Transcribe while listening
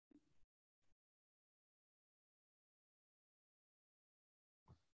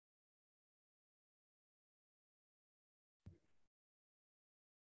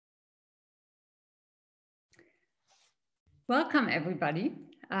Welcome, everybody,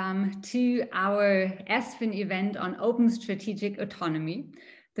 to our Aspen event on open strategic autonomy,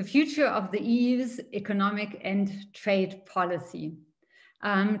 the future of the EU's economic and trade policy.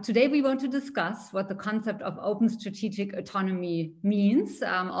 Today, we want to discuss what the concept of open strategic autonomy means,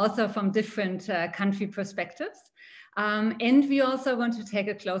 also from different country perspectives. And we also want to take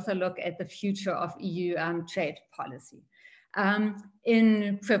a closer look at the future of EU trade policy.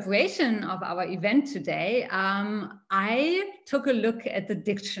 In preparation of our event today, I took a look at the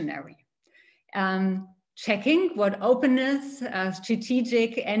dictionary, checking what openness,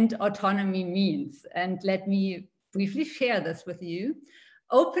 strategic, and autonomy means. And let me briefly share this with you.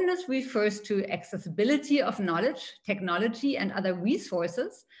 Openness refers to accessibility of knowledge, technology, and other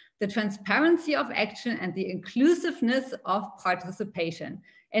resources, the transparency of action, and the inclusiveness of participation.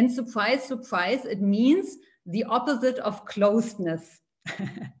 And surprise, surprise, it means the opposite of closedness.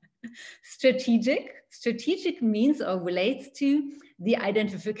 Strategic means or relates to the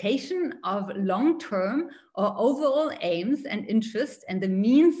identification of long-term or overall aims and interests and the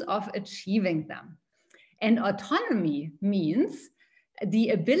means of achieving them. And autonomy means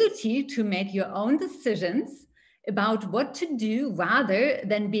the ability to make your own decisions about what to do rather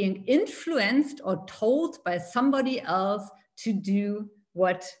than being influenced or told by somebody else to do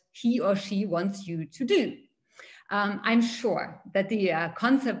what he or she wants you to do. I'm sure that the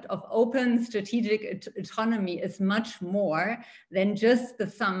concept of open strategic autonomy is much more than just the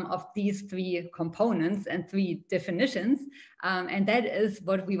sum of these three components and three definitions. And that is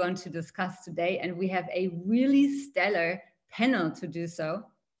what we want to discuss today. And we have a really stellar panel to do so.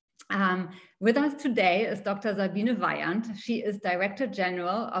 With us today is Dr. Sabine Weyand. She is Director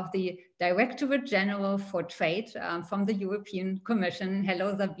General of the Directorate General for Trade from the European Commission.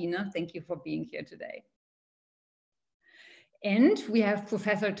 Hello, Sabine. Thank you for being here today. And we have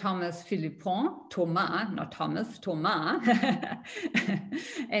Professor Thomas Philippon, Thomas, not Thomas, Thomas.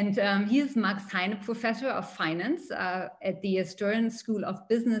 And he is Max Heine Professor of Finance at the Stern School of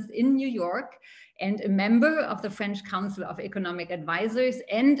Business in New York, and a member of the French Council of Economic Advisors,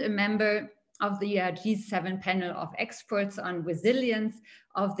 and a member of the G7 panel of experts on resilience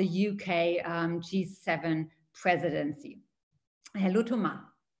of the UK G7 presidency. Hello, Thomas.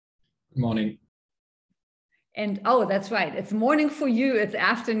 Good morning. And oh, that's right. It's morning for you. It's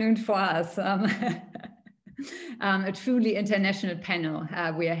afternoon for us. A truly international panel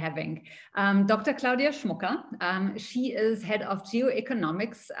we are having. Dr. Claudia Schmucker, she is head of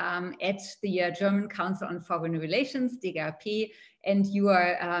geoeconomics at the German Council on Foreign Relations, DGRP, and you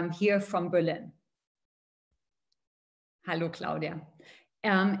are here from Berlin. Hello, Claudia.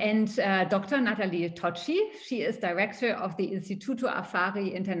 And Dr. Natalie Tocci, she is director of the Istituto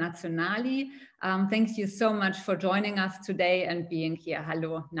Affari Internazionali. Thank you so much for joining us today and being here.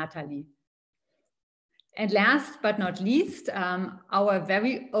 Hello, Natalie. And last but not least, our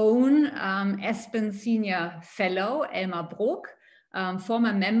very own Aspen Senior Fellow, Elmar Brok,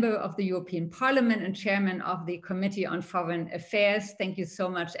 former member of the European Parliament and chairman of the Committee on Foreign Affairs. Thank you so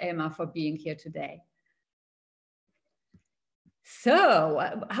much, Elmar, for being here today.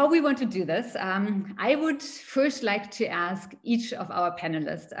 So how we want to do this, I would first like to ask each of our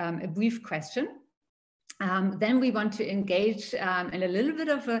panelists a brief question. Then we want to engage in a little bit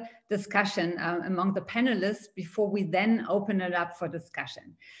of a discussion among the panelists before we then open it up for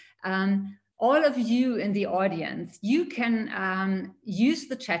discussion. All of you in the audience, you can use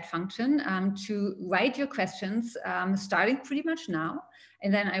the chat function to write your questions starting pretty much now.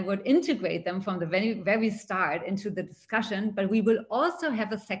 And then I would integrate them from the very start into the discussion. But we will also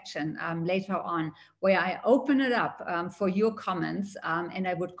have a section later on where I open it up for your comments. And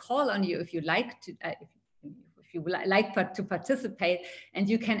I would call on you if you'd like to, if you would like to participate, and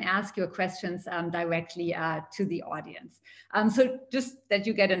you can ask your questions directly to the audience. So just that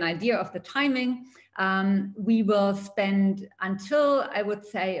you get an idea of the timing, we will spend until, I would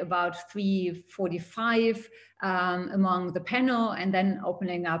say, about 3:45 among the panel, and then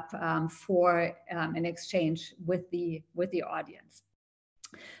opening up for an exchange with the audience.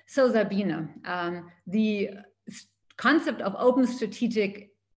 So Sabine, the concept of open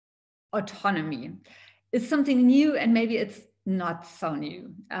strategic autonomy is something new, and maybe it's not so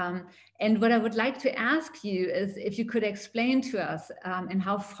new. And what I would like to ask you is if you could explain to us and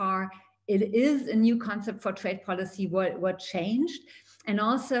how far it is a new concept for trade policy, what changed, and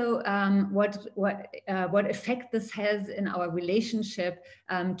also what effect this has in our relationship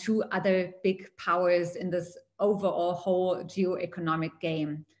to other big powers in this overall whole geoeconomic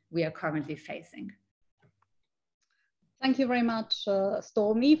game we are currently facing. Thank you very much,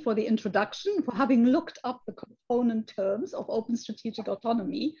 Stormy, for the introduction, for having looked up the component terms of open strategic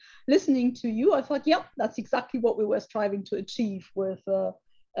autonomy. Listening to you, I thought, yep, that's exactly what we were striving to achieve with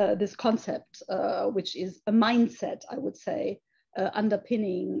this concept, which is a mindset, I would say,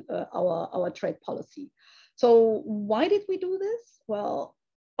 underpinning our trade policy. So why did we do this? Well,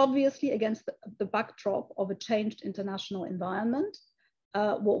 obviously against the backdrop of a changed international environment.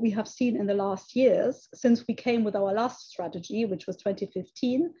 What we have seen in the last years, since we came with our last strategy, which was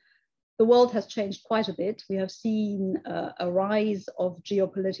 2015, the world has changed quite a bit. We have seen a rise of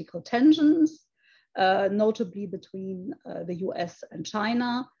geopolitical tensions, notably between the US and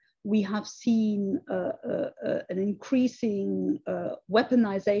China. We have seen an increasing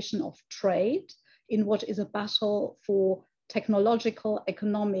weaponization of trade in what is a battle for technological,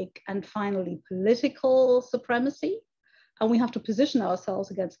 economic, and finally political supremacy. And we have to position ourselves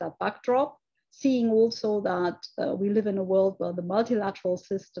against that backdrop, seeing also that we live in a world where the multilateral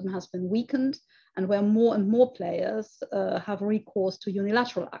system has been weakened and where more and more players have recourse to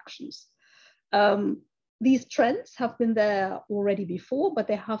unilateral actions. These trends have been there already before, but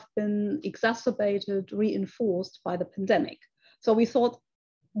they have been exacerbated, reinforced by the pandemic. So we thought,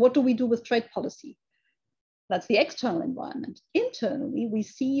 what do we do with trade policy? That's the external environment. Internally, we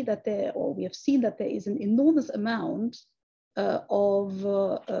see that we have seen that there is an enormous amount of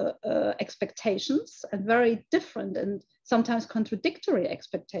expectations, and very different and sometimes contradictory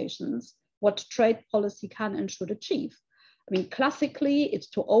expectations what trade policy can and should achieve. I mean, classically, it's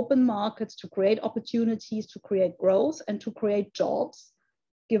to open markets, to create opportunities, to create growth, and to create jobs,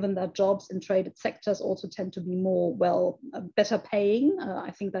 given that jobs in traded sectors also tend to be more, better paying.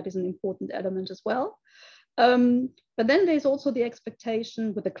 I think that is an important element as well. But then there's also the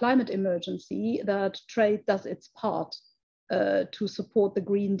expectation with the climate emergency that trade does its part to support the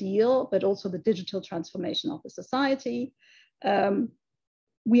Green Deal, but also the digital transformation of the society.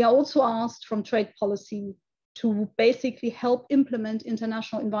 We are also asked from trade policy to basically help implement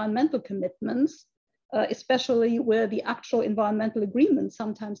international environmental commitments, especially where the actual environmental agreements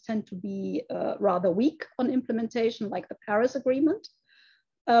sometimes tend to be rather weak on implementation, like the Paris Agreement.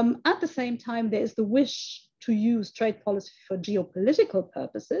 At the same time, there is the wish to use trade policy for geopolitical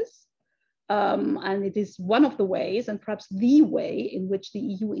purposes. And it is one of the ways, and perhaps the way, in which the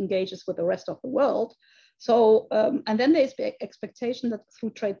EU engages with the rest of the world. So, and then there's the expectation that through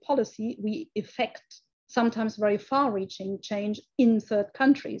trade policy, we effect sometimes very far-reaching change in third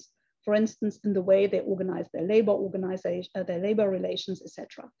countries, for instance, in the way they organize their labor organization, their labor relations,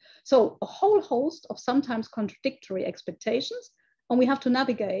 etc. So a whole host of sometimes contradictory expectations, and we have to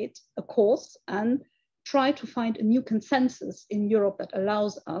navigate a course and try to find a new consensus in Europe that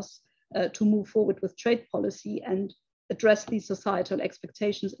allows us to move forward with trade policy and address these societal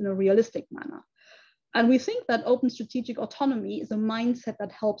expectations in a realistic manner. And we think that open strategic autonomy is a mindset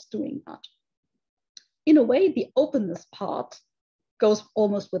that helps doing that. In a way, the openness part goes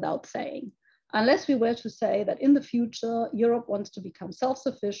almost without saying. Unless we were to say that in the future, Europe wants to become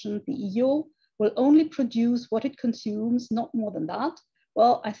self-sufficient, the EU will only produce what it consumes, not more than that,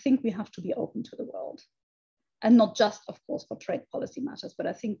 well, I think we have to be open to the world. And not just, of course, for trade policy matters, but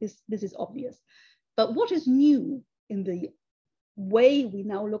I think this is obvious. But what is new in the way we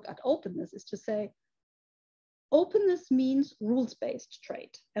now look at openness is to say, openness means rules-based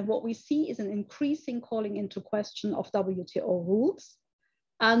trade. And what we see is an increasing calling into question of WTO rules.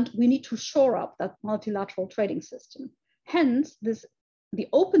 And we need to shore up that multilateral trading system. Hence, the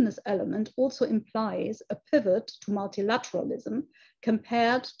openness element also implies a pivot to multilateralism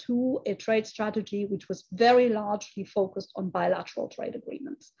compared to a trade strategy which was very largely focused on bilateral trade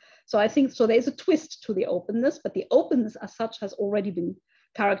agreements. So I think, so there's a twist to the openness, but the openness as such has already been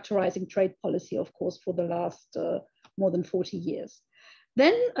characterizing trade policy, of course, for the last more than 40 years.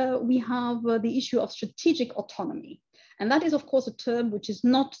 Then we have the issue of strategic autonomy. And that is, of course, a term which is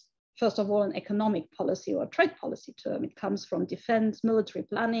not, first of all, an economic policy or a trade policy term. It comes from defense, military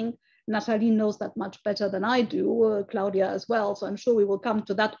planning. Nathalie knows that much better than I do, Claudia as well. So I'm sure we will come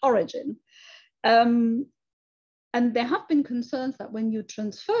to that origin. And there have been concerns that when you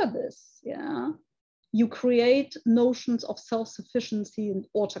transfer this, you create notions of self-sufficiency and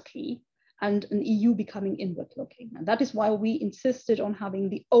autarky and an EU becoming inward-looking. And that is why we insisted on having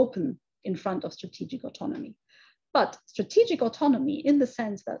the open in front of strategic autonomy. But strategic autonomy in the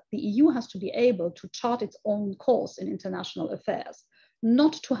sense that the EU has to be able to chart its own course in international affairs,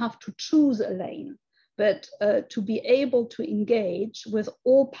 not to have to choose a lane, but to be able to engage with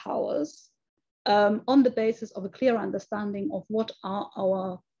all powers on the basis of a clear understanding of what are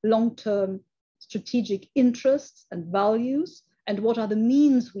our long-term strategic interests and values, and what are the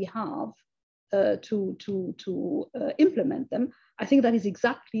means we have to implement them. I think that is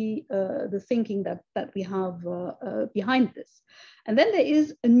exactly the thinking that we have behind this. And then there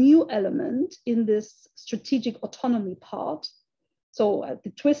is a new element in this strategic autonomy part. So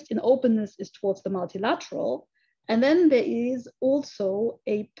the twist in openness is towards the multilateral. And then there is also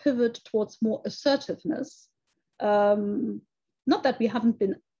a pivot towards more assertiveness. Not that we haven't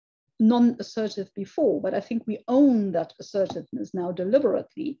been non-assertive before, but I think we own that assertiveness now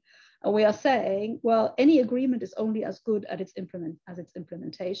deliberately. We are saying, well, any agreement is only as good as its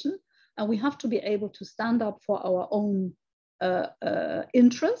implementation. And we have to be able to stand up for our own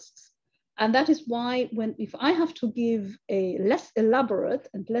interests. And that is why if I have to give a less elaborate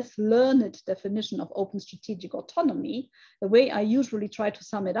and less learned definition of open strategic autonomy, the way I usually try to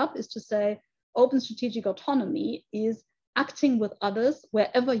sum it up is to say, open strategic autonomy is acting with others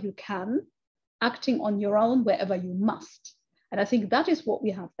wherever you can, acting on your own wherever you must. And I think that is what we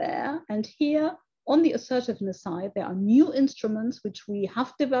have there. And here on the assertiveness side, there are new instruments which we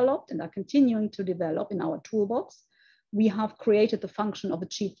have developed and are continuing to develop in our toolbox. We have created the function of a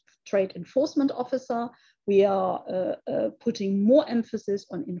chief trade enforcement officer. We are putting more emphasis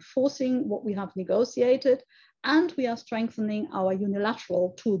on enforcing what we have negotiated, and we are strengthening our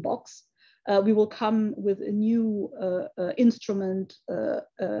unilateral toolbox. We will come with a new instrument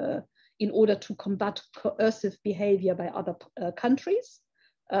in order to combat coercive behavior by other countries.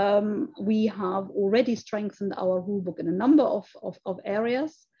 We have already strengthened our rulebook in a number of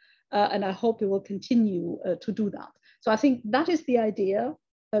areas, and I hope we will continue to do that. So I think that is the idea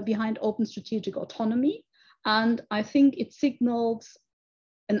behind open strategic autonomy. And I think it signals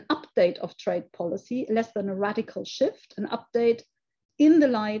an update of trade policy, less than a radical shift, an update in the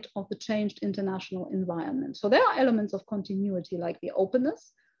light of the changed international environment. So there are elements of continuity like the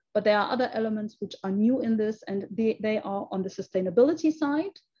openness, but there are other elements which are new in this, and they are on the sustainability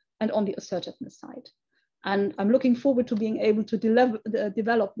side and on the assertiveness side. And I'm looking forward to being able to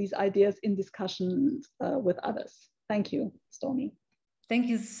develop these ideas in discussions with others. Thank you, Stormy. Thank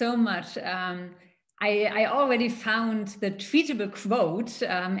you so much. I already found the treatable quote,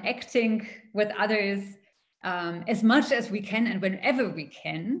 acting with others as much as we can and whenever we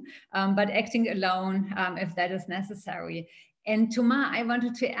can, but acting alone if that is necessary. And Thomas, I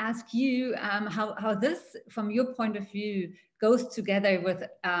wanted to ask you how this, from your point of view, goes together with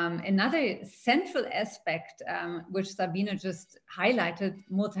another central aspect, which Sabine just highlighted,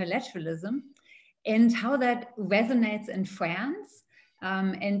 multilateralism, and how that resonates in France.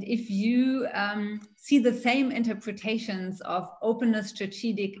 And if you see the same interpretations of openness,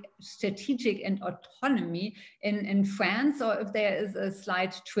 strategic and autonomy in France, or if there is a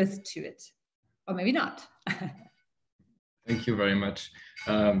slight twist to it, or maybe not. Thank you very much.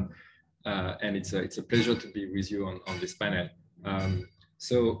 And it's a pleasure to be with you on this panel.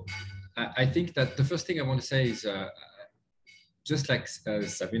 So I think that the first thing I want to say is, just like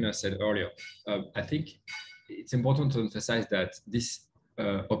Sabina said earlier, I think it's important to emphasize that this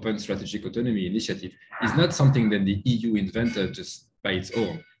open strategic autonomy initiative is not something that the EU invented just by its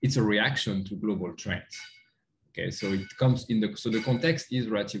own. It's a reaction to global trends. Okay, so it comes in so the context is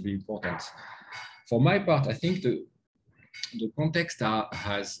relatively important. For my part, I think the context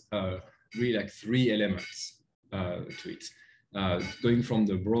has really like three elements to it, going from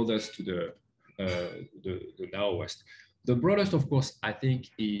the broadest to the narrowest. The broadest, of course, I think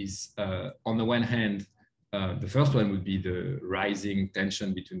is on the one hand, the first one would be the rising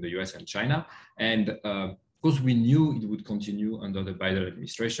tension between the US and China. And of course, we knew it would continue under the Biden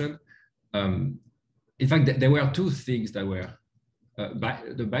administration. In fact, there were two things that were,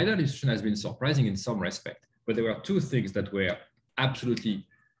 the Biden administration has been surprising in some respect, but there were two things that were absolutely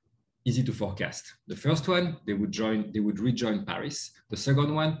easy to forecast. The first one, they would rejoin Paris. The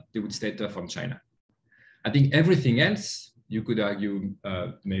second one, they would stay tough on China. I think everything else, you could argue,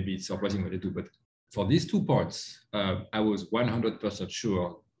 maybe it's surprising what they do, but for these 2 points, I was 100%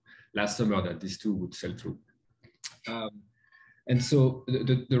 sure last summer that these two would sell through. And so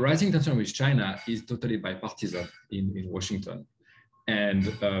the rising tension with China is totally bipartisan in Washington. And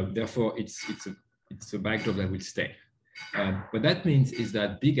therefore, it's a backdrop that will stay. What that means is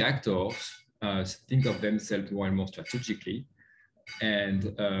that big actors think of themselves more and more strategically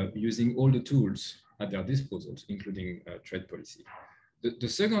and using all the tools at their disposal, including trade policy. The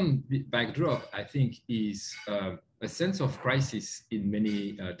second backdrop, I think, is a sense of crisis in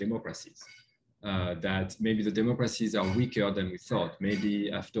many democracies. That maybe the democracies are weaker than we thought.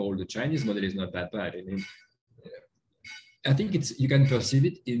 Maybe after all, the Chinese model is not that bad. And I think you can perceive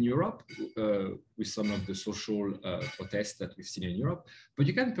it in Europe with some of the social protests that we've seen in Europe, but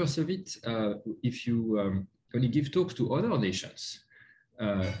you can perceive it if you when you give talks to other nations,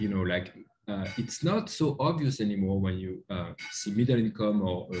 like it's not so obvious anymore when you see middle income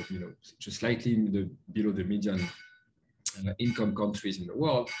or just slightly below the median income countries in the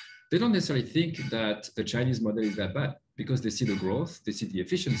world. They don't necessarily think that the Chinese model is that bad because they see the growth, they see the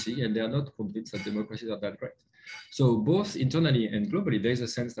efficiency, and they are not convinced that democracies are that great. So both internally and globally, there is a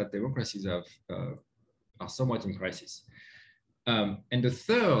sense that democracies are somewhat in crisis. And the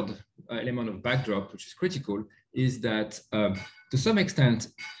third element of backdrop, which is critical, is that to some extent,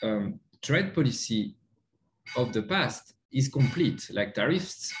 trade policy of the past is complete. Like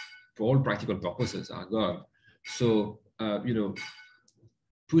tariffs, for all practical purposes, are gone. So,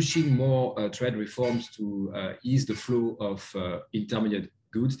 pushing more trade reforms to ease the flow of intermediate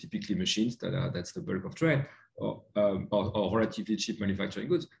goods, typically machines, that's the bulk of trade, or relatively cheap manufacturing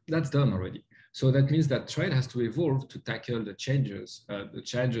goods, that's done already. So that means that trade has to evolve to tackle the changes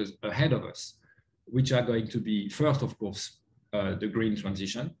ahead of us, which are going to be, first, of course, the green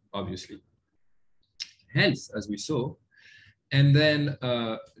transition, obviously, health, as we saw, and then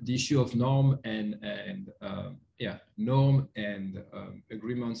the issue of norm and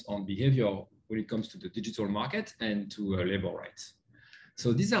agreements on behavior when it comes to the digital market and to labor rights.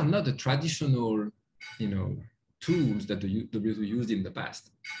 So these are not the traditional, tools that the WTO used in the past.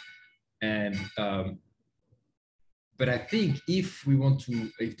 And but I think if the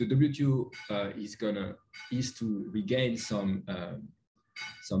WTO is to regain some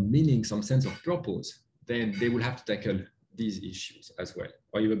meaning, some sense of purpose, then they will have to tackle these issues as well,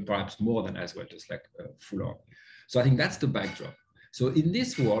 or even perhaps more than as well, just like full on. So I think that's the backdrop. So in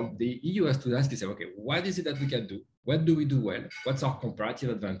this world, the EU has to ask itself, okay, what is it that we can do? What do we do well? What's our comparative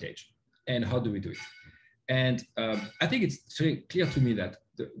advantage? And how do we do it? And I think it's very clear to me that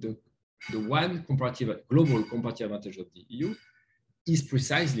the one global comparative advantage of the EU is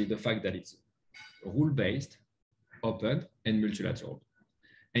precisely the fact that it's rule-based, open, and multilateral.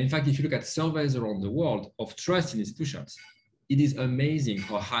 And in fact, if you look at surveys around the world of trust in institutions, it is amazing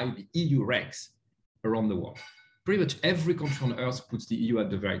how high the EU ranks around the world. Pretty much every country on earth puts the EU at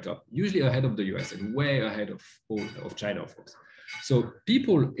the very top, usually ahead of the US and way ahead of China, of course. So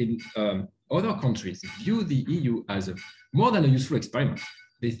people in other countries view the EU as more than a useful experiment.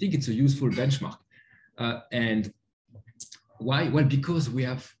 They think it's a useful benchmark. And why? Well, because we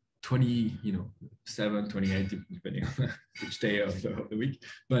have 27, 28, depending on which day of the week.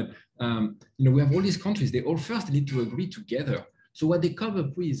 But we have all these countries. They all first need to agree together. So what they come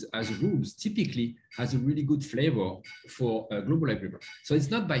up with as rules typically has a really good flavor for a global agreement. So it's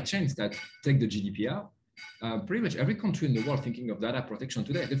not by chance that, take the GDPR, pretty much every country in the world thinking of data protection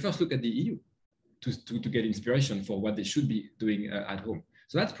today, they first look at the EU to get inspiration for what they should be doing at home.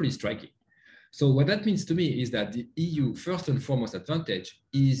 So that's pretty striking. So what that means to me is that the EU first and foremost advantage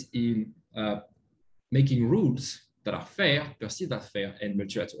is in making rules that are fair, perceived as fair, and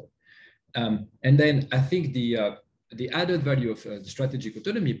multilateral. And then I think the added value of the strategic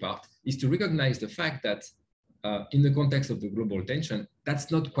autonomy part is to recognize the fact that in the context of the global tension, that's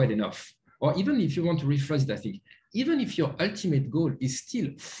not quite enough. Or even if you want to rephrase it, I think, even if your ultimate goal is still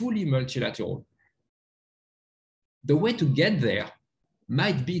fully multilateral, the way to get there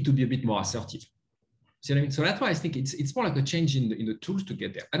might be to be a bit more assertive. See what I mean? So that's why I think it's more like a change in the tools to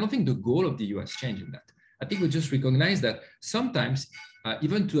get there. I don't think the goal of the EU has changed in that. I think we just recognize that sometimes,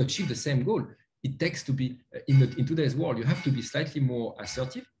 even to achieve the same goal, it takes to be, in today's world, you have to be slightly more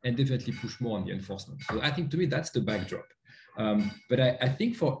assertive and definitely push more on the enforcement. So I think to me, that's the backdrop. But I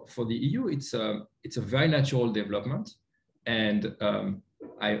think for the EU, it's a very natural development. And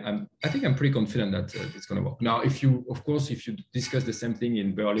I think I'm pretty confident that it's going to work. Now, if you discuss the same thing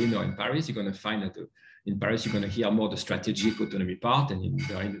in Berlin or in Paris, you're going to find that in Paris, you're going to hear more the strategic autonomy part, and in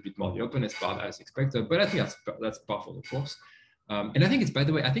Berlin, a bit more the openness part as expected. But I think that's part of the course. And I think it's, by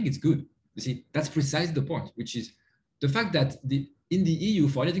the way, I think it's good. You see, that's precisely the point, which is the fact that in the EU,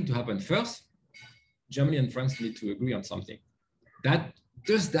 for anything to happen first, Germany and France need to agree on something. That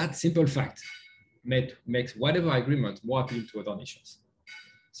just that simple fact makes whatever agreement more appealing to other nations.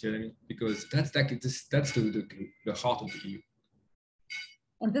 See what I mean? Because that's the heart of the EU.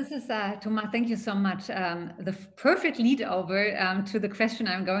 And this is, Thomas, thank you so much. The perfect lead over to the question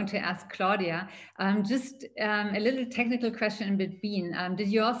I'm going to ask Claudia. Just a little technical question in between. Did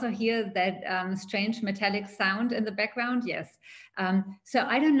you also hear that strange metallic sound in the background? Yes. So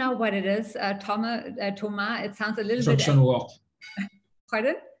I don't know what it is, Thomas, it sounds a little bit... Construction work.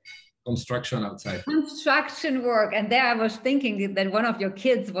 Pardon? Construction outside. Construction work. And there I was thinking that one of your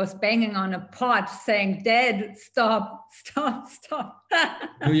kids was banging on a pot saying, Dad, stop, stop, stop.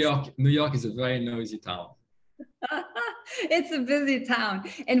 New York is a very noisy town. It's a busy town.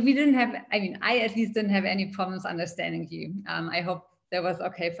 And we didn't have, I at least didn't have any problems understanding you. I hope that was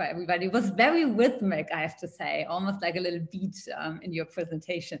okay for everybody. It was very rhythmic, I have to say, almost like a little beat in your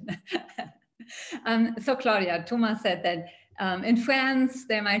presentation. So Claudia, Thomas said that in France,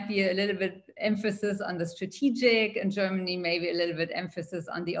 there might be a little bit emphasis on the strategic, in Germany, maybe a little bit emphasis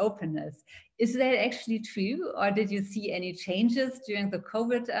on the openness. Is that actually true? Or did you see any changes during the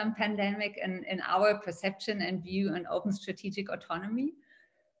COVID pandemic in our perception and view on open strategic autonomy?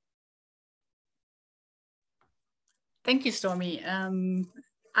 Thank you, Stormy. I'm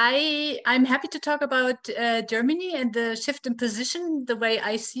happy to talk about Germany and the shift in position, the way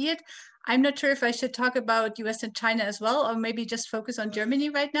I see it. I'm not sure if I should talk about US and China as well, or maybe just focus on Germany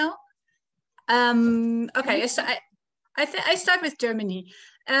right now. Okay, I start with Germany.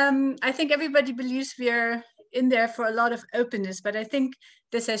 I think everybody believes we are in there for a lot of openness, but I think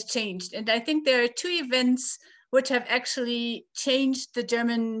this has changed. And I think there are two events which have actually changed the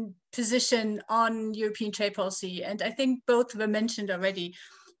German position on European trade policy. And I think both were mentioned already.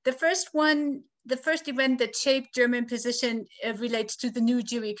 The first event that shaped German position relates to the new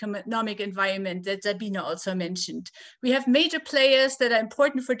geoeconomic environment that Sabine also mentioned. We have major players that are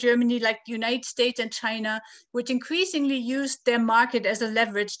important for Germany, like the United States and China, which increasingly use their market as a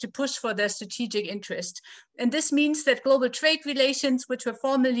leverage to push for their strategic interest. And this means that global trade relations, which were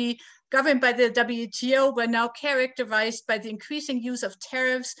formerly governed by the WTO, were now characterized by the increasing use of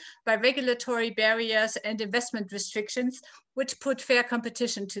tariffs, by regulatory barriers and investment restrictions, which put fair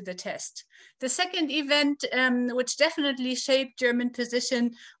competition to the test. The second event, which definitely shaped German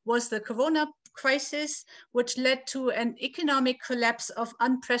position, was the Corona crisis, which led to an economic collapse of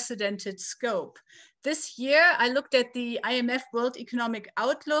unprecedented scope. This year, I looked at the IMF World Economic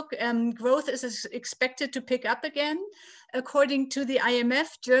Outlook. Growth is expected to pick up again. According to the IMF,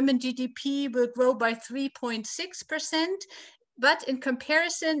 German GDP will grow by 3.6%. But in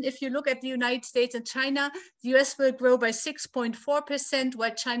comparison, if you look at the United States and China, the US will grow by 6.4%,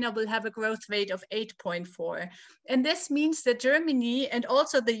 while China will have a growth rate of 8.4%. And this means that Germany and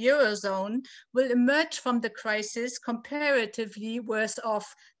also the Eurozone will emerge from the crisis comparatively worse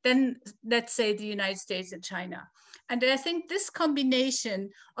off than, let's say, the United States and China. And I think this combination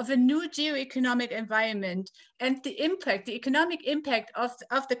of a new geoeconomic environment and the impact, the economic impact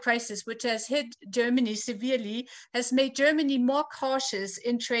of the crisis, which has hit Germany severely, has made Germany more cautious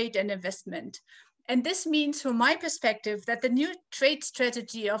in trade and investment. And this means, from my perspective, that the new trade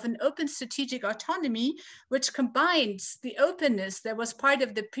strategy of an open strategic autonomy, which combines the openness that was part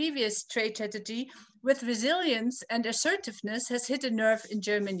of the previous trade strategy with resilience and assertiveness, has hit a nerve in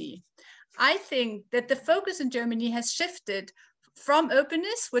Germany. I think that the focus in Germany has shifted from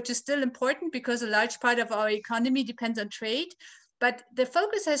openness, which is still important because a large part of our economy depends on trade, but the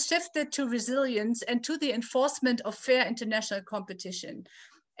focus has shifted to resilience and to the enforcement of fair international competition.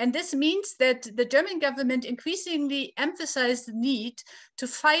 And this means that the German government increasingly emphasized the need to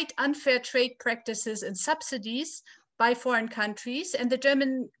fight unfair trade practices and subsidies by foreign countries. And the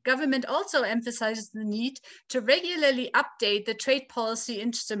German government also emphasizes the need to regularly update the trade policy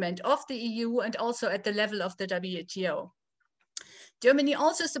instrument of the EU and also at the level of the WTO. Germany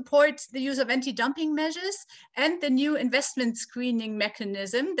also supports the use of anti-dumping measures and the new investment screening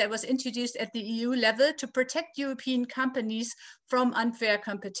mechanism that was introduced at the EU level to protect European companies from unfair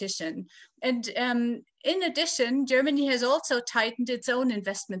competition. And in addition, Germany has also tightened its own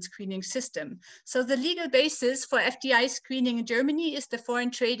investment screening system. So the legal basis for FDI screening in Germany is the Foreign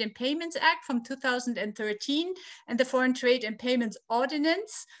Trade and Payments Act from 2013 and the Foreign Trade and Payments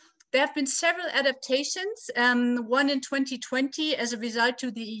Ordinance. There have been several adaptations, one in 2020 as a result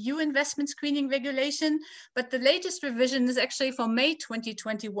to the EU investment screening regulation, but the latest revision is actually from May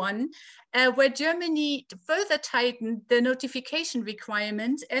 2021, where Germany further tightened the notification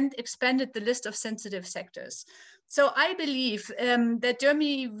requirements and expanded the list of sensitive sectors. So I believe that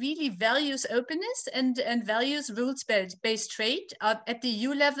Germany really values openness and values rules-based trade at the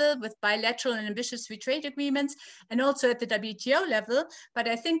EU level with bilateral and ambitious free trade agreements and also at the WTO level. But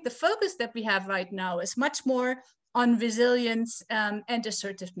I think the focus that we have right now is much more on resilience and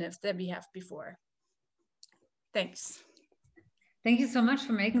assertiveness than we have before. Thanks. Thank you so much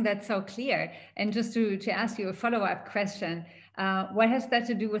for making that so clear. And just to ask you a follow-up question, what has that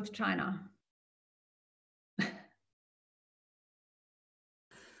to do with China?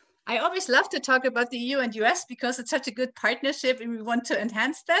 I always love to talk about the EU and US because it's such a good partnership and we want to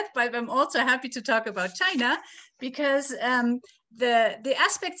enhance that, but I'm also happy to talk about China because the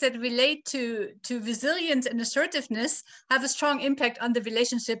aspects that relate to resilience and assertiveness have a strong impact on the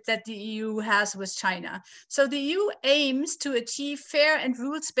relationship that the EU has with China. So the EU aims to achieve fair and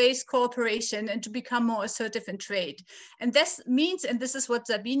rules-based cooperation and to become more assertive in trade. And this means, and this is what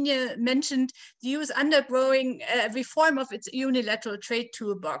Sabine mentioned, the EU is undergoing a reform of its unilateral trade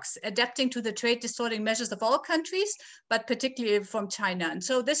toolbox, adapting to the trade distorting measures of all countries, but particularly from China. And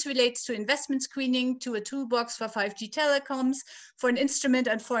so this relates to investment screening, to a toolbox for 5G telecoms, for an instrument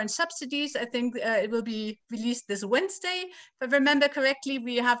on foreign subsidies. I think it will be released this Wednesday. If I remember correctly,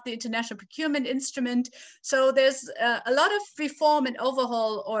 we have the international procurement instrument. So there's a lot of reform and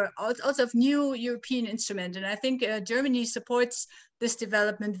overhaul, or also of new European instrument. And I think Germany supports this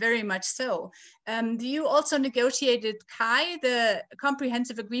development very much so. The EU also negotiated CAI, the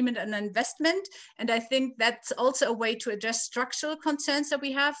Comprehensive Agreement on Investment, and I think that's also a way to address structural concerns that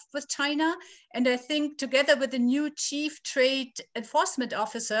we have with China. And I think together with the new Chief Trade Enforcement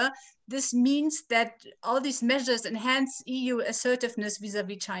Officer, this means that all these measures enhance EU assertiveness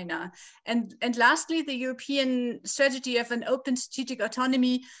vis-a-vis China. And lastly, the European strategy of an open strategic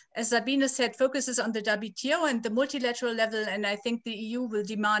autonomy, as Sabine said, focuses on the WTO and the multilateral level. And I think the EU will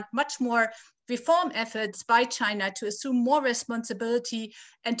demand much more reform efforts by China to assume more responsibility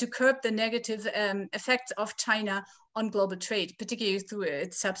and to curb the negative effects of China on global trade, particularly through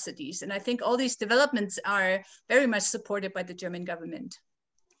its subsidies. And I think all these developments are very much supported by the German government.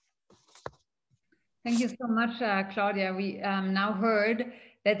 Thank you so much, Claudia. We now heard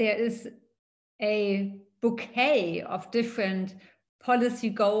that there is a bouquet of different policy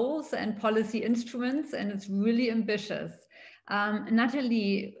goals and policy instruments, and it's really ambitious.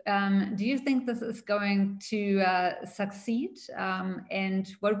 Natalie, do you think this is going to succeed?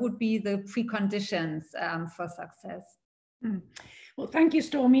 And what would be the preconditions for success? Well, thank you,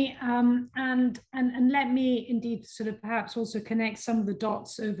 Stormy. And let me indeed sort of perhaps also connect some of the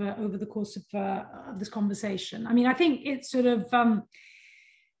dots over the course of this conversation. I mean, I think it's sort of,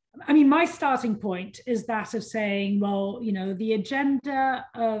 I mean, my starting point is that of saying, well, you know, the agenda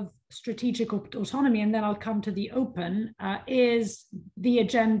of strategic autonomy, and then I'll come to the open, is the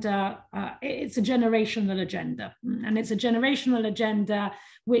agenda, it's a generational agenda. And it's a generational agenda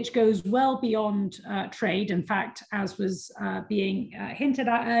which goes well beyond trade. In fact, as was being hinted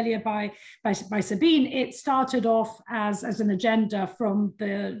at earlier by Sabine, it started off as an agenda from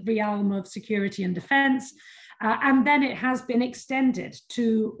the realm of security and defense. And then it has been extended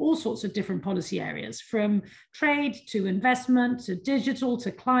to all sorts of different policy areas, from trade to investment, to digital,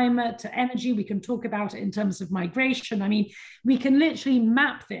 to climate, to energy. We can talk about it in terms of migration. I mean, we can literally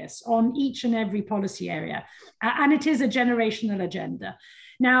map this on each and every policy area. And it is a generational agenda.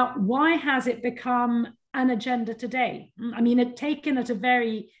 Now, why has it become an agenda today? I mean, taken at a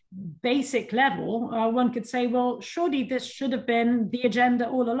very basic level, one could say, well, surely this should have been the agenda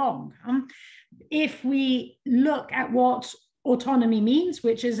all along. If we look at what autonomy means,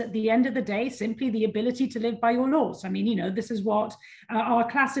 which is at the end of the day, simply the ability to live by your laws. I mean, you know, this is what our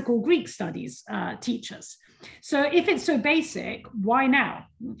classical Greek studies teach us. So if it's so basic, why now?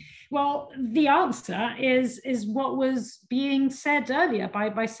 Well, the answer is what was being said earlier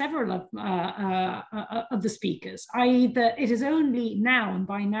by several of the speakers, i.e. that it is only now, and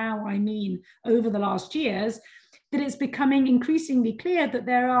by now I mean over the last years, that it's becoming increasingly clear that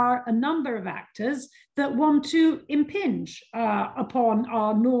there are a number of actors that want to impinge upon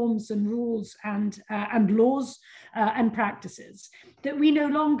our norms and rules and laws and practices, that we no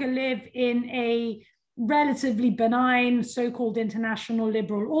longer live in a relatively benign so-called international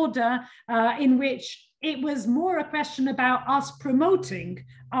liberal order in which it was more a question about us promoting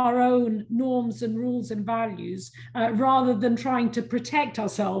our own norms and rules and values rather than trying to protect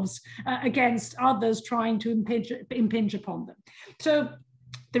ourselves against others trying to impinge upon them. So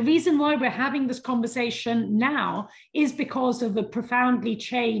the reason why we're having this conversation now is because of the profoundly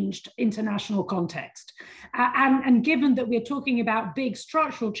changed international context. And given that we're talking about big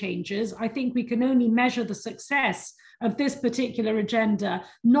structural changes, I think we can only measure the success of this particular agenda,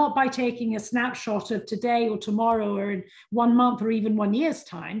 not by taking a snapshot of today or tomorrow or in 1 month or even 1 year's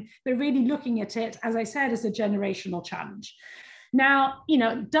time, but really looking at it, as I said, as a generational challenge. Now, you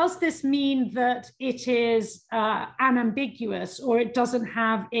know, does this mean that it is unambiguous, or it doesn't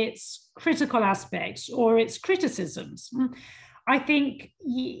have its critical aspects or its criticisms? I think,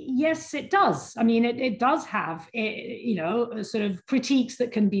 yes, it does. I mean, it does have, you know, sort of critiques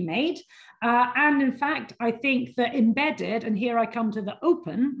that can be made. And in fact, I think that embedded, and here I come to the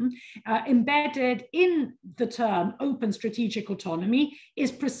open, embedded in the term open strategic autonomy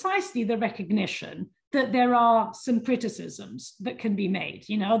is precisely the recognition that there are some criticisms that can be made,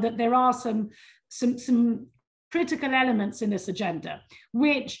 you know, that there are some critical elements in this agenda,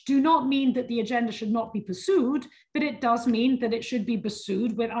 which do not mean that the agenda should not be pursued, but it does mean that it should be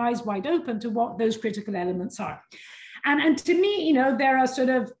pursued with eyes wide open to what those critical elements are. And to me, you know, there are sort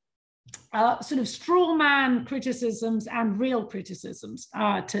of straw man criticisms and real criticisms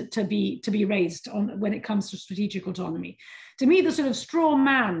to be raised on when it comes to strategic autonomy. To me, the sort of straw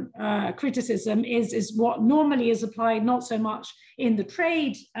man criticism is what normally is applied not so much in the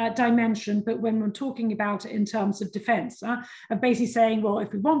trade dimension, but when we're talking about it in terms of defense, of basically saying, well,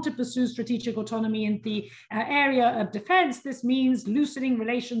 if we want to pursue strategic autonomy in the area of defense, this means loosening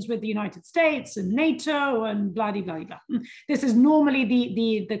relations with the United States and NATO and blah, blah, blah, blah. This is normally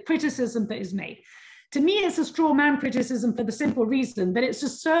the criticism that is made. To me, it's a straw man criticism for the simple reason that it's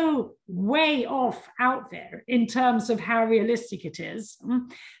just so way off out there in terms of how realistic it is,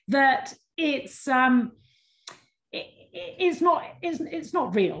 that it's not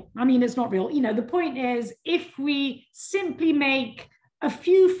real. I mean, it's not real. You know, the point is, if we simply make a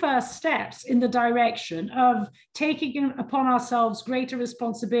few first steps in the direction of taking upon ourselves greater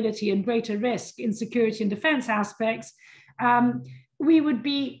responsibility and greater risk in security and defense aspects, we would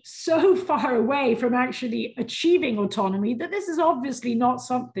be so far away from actually achieving autonomy that this is obviously not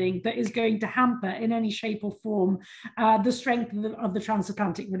something that is going to hamper in any shape or form the strength of the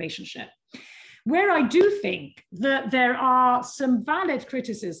transatlantic relationship. Where I do think that there are some valid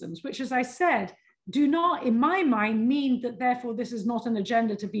criticisms, which, as I said, do not, in my mind, mean that therefore this is not an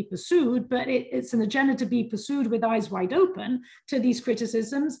agenda to be pursued, but it's an agenda to be pursued with eyes wide open to these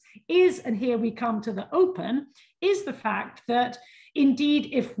criticisms, is, and here we come to the open, is the fact that indeed,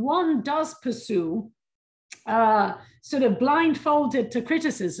 if one does pursue sort of blindfolded to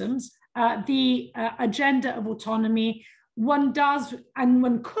criticisms, the agenda of autonomy, one does and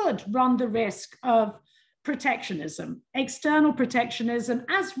one could run the risk of protectionism, external protectionism,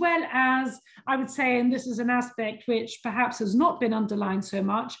 as well as, I would say, and this is an aspect which perhaps has not been underlined so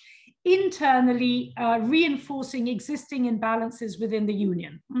much, internally reinforcing existing imbalances within the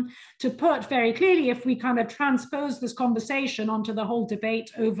Union. To put very clearly, if we kind of transpose this conversation onto the whole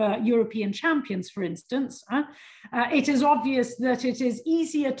debate over European champions, for instance, it is obvious that it is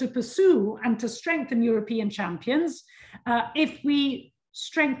easier to pursue and to strengthen European champions if we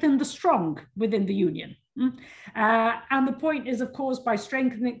strengthen the strong within the Union. And the point is, of course, by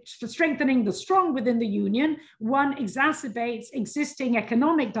strengthening the strong within the Union, one exacerbates existing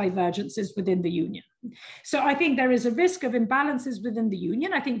economic divergences within the Union. So I think there is a risk of imbalances within the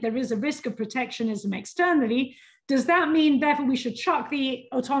Union. I think there is a risk of protectionism externally. Does that mean, therefore, we should chuck the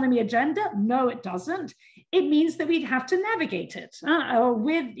autonomy agenda? No, it doesn't. It means that we'd have to navigate it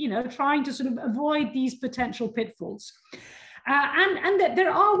with, you know, trying to sort of avoid these potential pitfalls. And that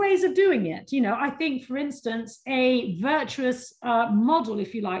there are ways of doing it. You know, I think, for instance, a virtuous model,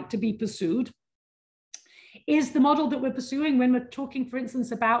 if you like, to be pursued is the model that we're pursuing when we're talking, for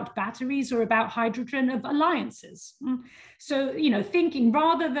instance, about batteries or about hydrogen, of alliances. So, you know, thinking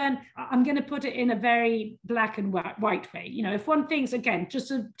rather than, I'm going to put it in a very black and white way. You know, if one thinks, again, just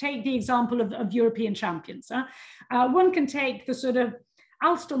to take the example of European champions, one can take the sort of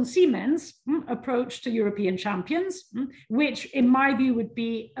Alstom-Siemens approach to European champions, which in my view would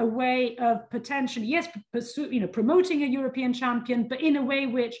be a way of potentially, yes, promoting a European champion, but in a way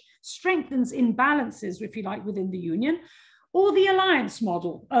which strengthens imbalances, if you like, within the Union, or the alliance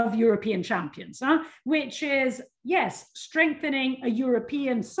model of European champions, which is, yes, strengthening a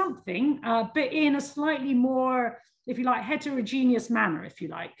European something, but in a slightly more, if you like, heterogeneous manner, if you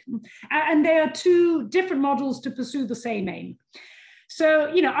like. And there are two different models to pursue the same aim.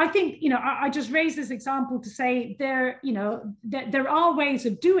 So, you know, I think, you know, I just raised this example to say there, you know, that there are ways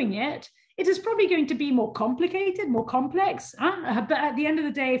of doing it. It is probably going to be more complicated, more complex, but at the end of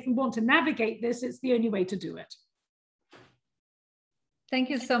the day, if we want to navigate this, it's the only way to do it. Thank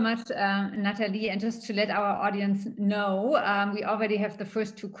you so much, Natalie. And just to let our audience know, we already have the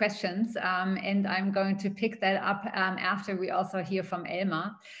first two questions, and I'm going to pick that up after we also hear from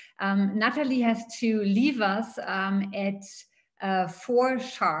Elmar. Natalie has to leave us at 4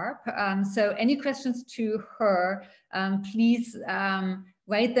 sharp. So any questions to her, please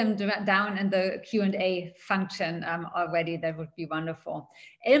write them down in the Q&A function already. That would be wonderful.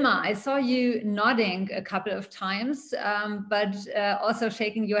 Elmar, I saw you nodding a couple of times, but also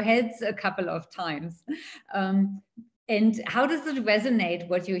shaking your heads a couple of times. And how does it resonate,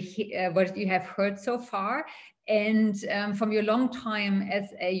 what you have heard so far? And from your long time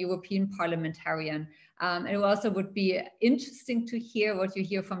as a European parliamentarian, it also would be interesting to hear what you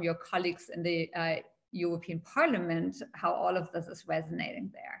hear from your colleagues in the European Parliament, how all of this is resonating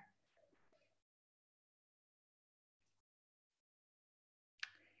there.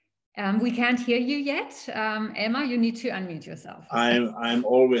 We can't hear you yet. Elmar, you need to unmute yourself. I'm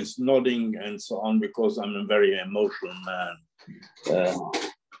always nodding and so on because I'm a very emotional man.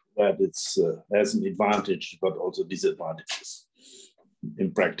 That it's has an advantage, but also disadvantages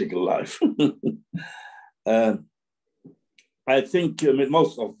in practical life. I think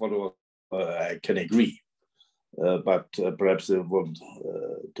most of what I can agree, but perhaps I want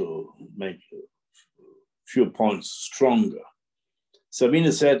to make a few points stronger.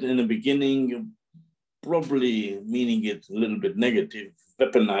 Sabine said in the beginning, probably meaning it a little bit negative,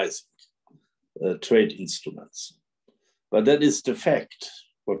 weaponizing trade instruments. But that is the fact,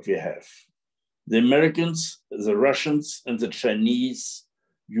 what we have. The Americans, the Russians, and the Chinese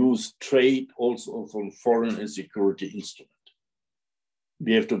use trade also for foreign and security instrument.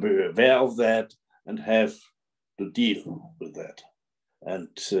 We have to be aware of that and have to deal with that. And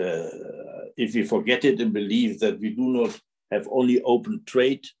if we forget it and believe that we do not have only open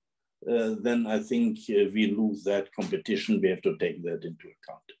trade, then I think we lose that competition. We have to take that into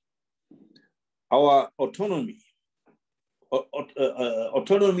account. Our autonomy,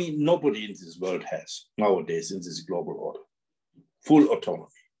 autonomy nobody in this world has nowadays in this global order. Full autonomy.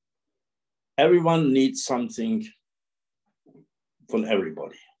 Everyone needs something from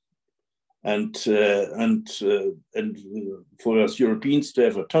everybody. And for us Europeans to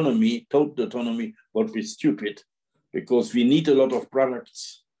have autonomy, total autonomy, would be stupid, because we need a lot of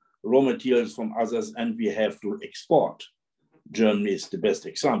products, raw materials from others, and we have to export. Germany is the best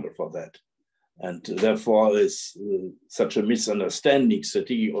example for that. And therefore is such a misunderstanding.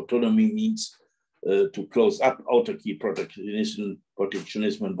 Strategic autonomy means to close up autarky, protectionism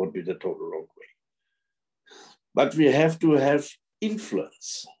would be the total wrong way. But we have to have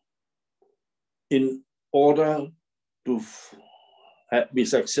influence in order to be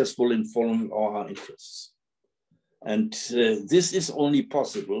successful in following our interests. And this is only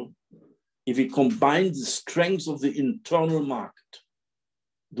possible if we combine the strengths of the internal market,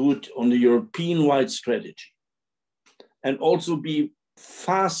 do it on a European-wide strategy, and also be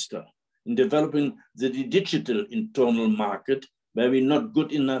faster in developing the digital internal market, where we're not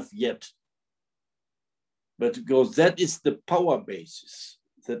good enough yet. But because that is the power basis,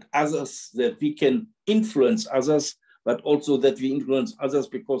 that others, that we can influence others, but also that we influence others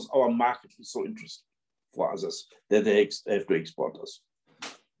because our market is so interesting for others that they have to export us.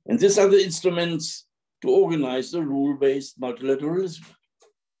 And these are the instruments to organize the rule-based multilateralism,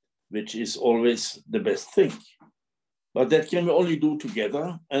 which is always the best thing. But that can we only do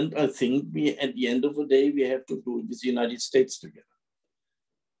together. And I think we, at the end of the day, we have to do it with the United States together.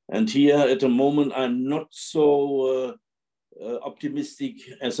 And here at the moment, I'm not so optimistic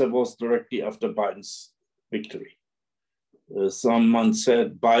as I was directly after Biden's victory. Someone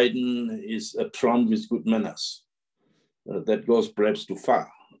said Biden is a Trump with good manners. That goes perhaps too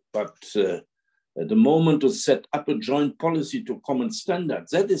far. But at the moment to set up a joint policy to common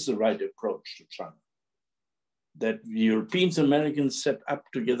standards, that is the right approach to China. That the Europeans, Americans set up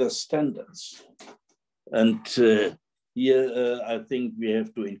together standards. And here I think we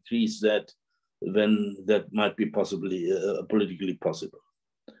have to increase that when that might be possibly politically possible.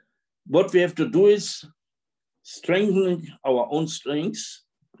 What we have to do is strengthening our own strengths,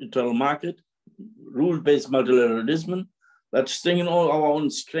 internal market, rule-based multilateralism, but strengthen all our own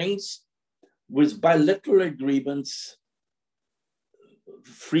strengths with bilateral agreements,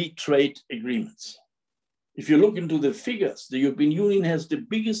 free trade agreements. If you look into the figures, the European Union has the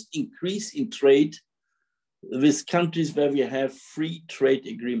biggest increase in trade with countries where we have free trade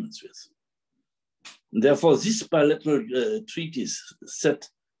agreements with. And therefore, these bilateral treaties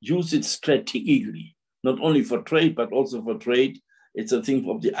use it strategically, not only for trade, but also for trade. It's a thing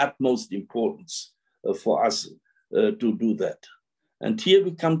of the utmost importance for us to do that. And here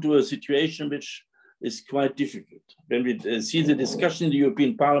we come to a situation which is quite difficult. When we see the discussion in the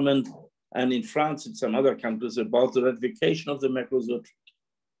European Parliament and in France and some other countries about the ratification of the Mercosur Treaty,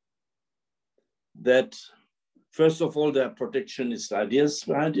 that first of all, there are protectionist ideas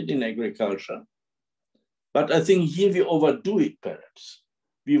behind it in agriculture. But I think here we overdo it, perhaps.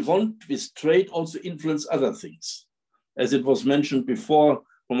 We want with trade also influence other things. As it was mentioned before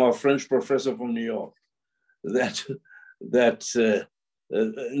from our French professor from New York, that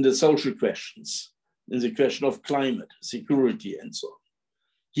in the social questions, in the question of climate, security, and so on.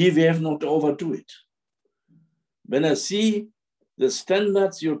 Here we have not to overdo it. When I see the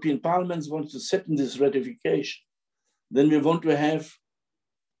standards European Parliament wants to set in this ratification, then we want to have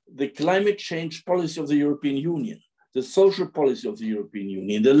the climate change policy of the European Union, the social policy of the European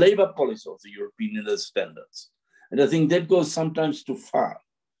Union, the labor policy of the European Union standards. And I think that goes sometimes too far.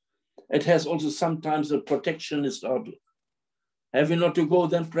 It has also sometimes a protectionist outlook. Have we not to go?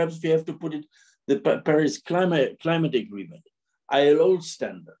 Then perhaps we have to put it the Paris Climate Agreement, ILO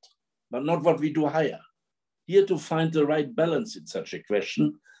standard, but not what we do higher. Here to find the right balance in such a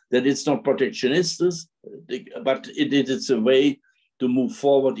question, that it's not protectionist, but it is a way to move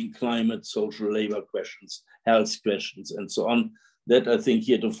forward in climate, social, labor questions, health questions, and so on. That I think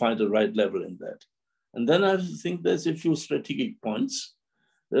here to find the right level in that. And then I think there's a few strategic points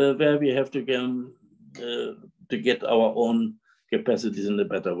where we have to get our own capacities in a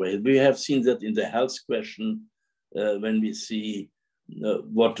better way. We have seen that in the health question, when we see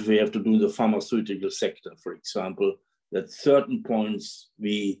what we have to do in the pharmaceutical sector, for example, that certain points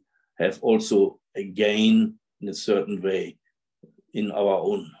we have also a gain in a certain way in our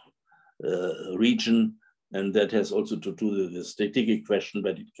own region. And that has also to do with the strategic question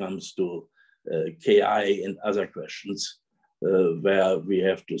when it comes to KI and other questions, where we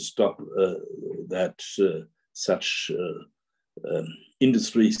have to stop that such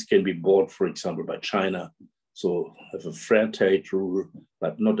industries can be bought, for example, by China. So have a fair trade rule,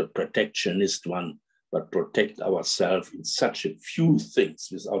 but not a protectionist one, but protect ourselves in such a few things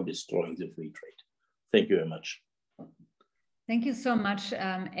without destroying the free trade. Thank you very much. Thank you so much,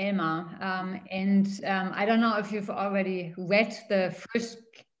 Elmar. I don't know if you've already read the first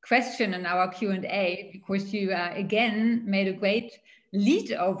question in our Q&A, because you again made a great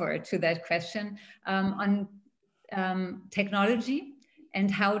lead over to that question on technology and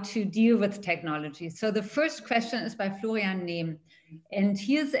how to deal with technology. So the first question is by Florian Nehm, and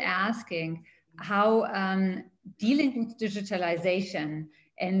he is asking how dealing with digitalization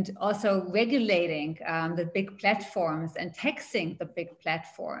and also regulating the big platforms and taxing the big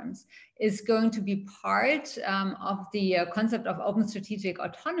platforms is going to be part of the concept of open strategic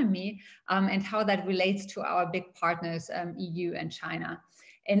autonomy, and how that relates to our big partners, EU and China.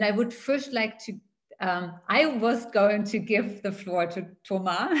 And I would first like to, I was going to give the floor to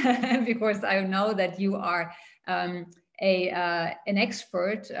Thomas, because I know that you are an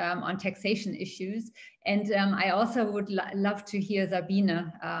expert on taxation issues. And I also would love to hear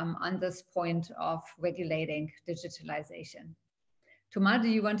Sabine on this point of regulating digitalization. Thomas, do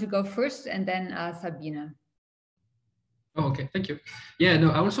you want to go first, and then Sabine? Oh, okay, thank you. Yeah,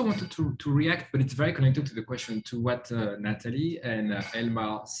 no, I also wanted to react, but it's very connected to the question, to what Natalie and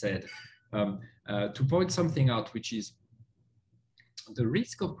Elmar said, to point something out, which is the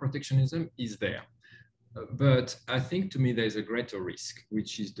risk of protectionism is there. But I think, to me, there's a greater risk,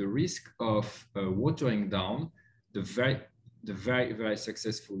 which is the risk of watering down the very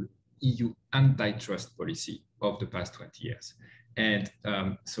successful EU antitrust policy of the past 20 years. And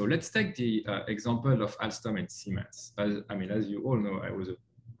so let's take the example of Alstom and Siemens. As you all know, I was a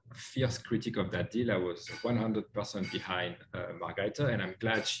fierce critic of that deal. I was 100% behind Margrethe, and I'm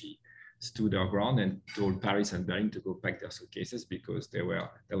glad she stood her ground and told Paris and Berlin to go pack their suitcases, because that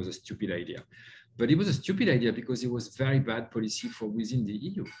was a stupid idea. But it was a stupid idea because it was very bad policy for within the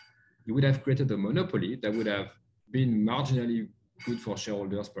EU. It would have created a monopoly that would have been marginally good for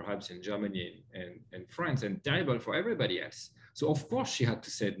shareholders, perhaps in Germany and France, and terrible for everybody else. So of course she had to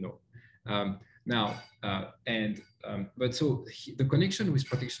say no. But the connection with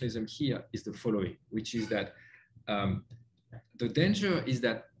protectionism here is the following, which is that the danger is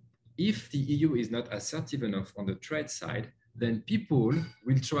that if the EU is not assertive enough on the trade side, then people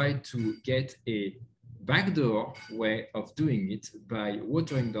will try to get a backdoor way of doing it by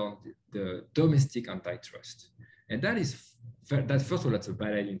watering down the domestic antitrust. And that first of all, that's a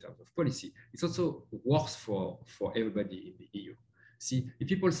bad idea in terms of policy. It's also worse for everybody in the EU. See, if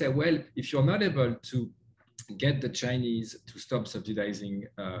people say, well, if you're not able to get the Chinese to stop subsidizing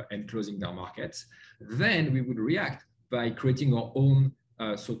and closing their markets, then we would react by creating our own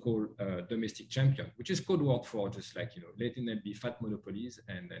so-called domestic champion, which is code word for just like, letting them be fat monopolies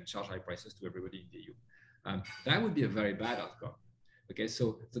and then charge high prices to everybody in the EU. That would be a very bad outcome. Okay,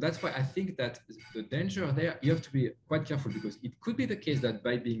 so that's why I think that the danger there, you have to be quite careful, because it could be the case that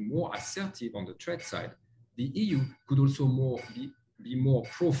by being more assertive on the trade side, the EU could also be more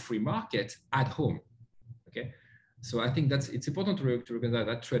pro-free market at home. Okay, so I think it's important to recognize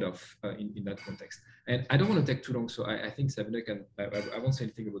that trade-off in that context. And I don't want to take too long, so I think Sabine I won't say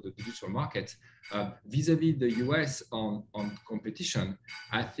anything about the digital market. Vis-a-vis the US on competition,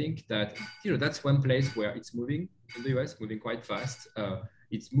 I think that that's one place where it's moving in the US, moving quite fast.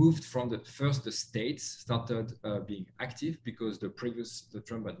 It's moved from the states started being active, because the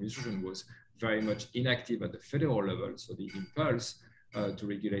Trump administration was very much inactive at the federal level. So the impulse to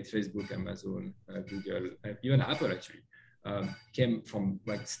regulate Facebook, Amazon, Google, even Apple actually, came from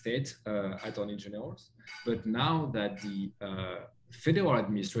like state attorney generals. But now that the federal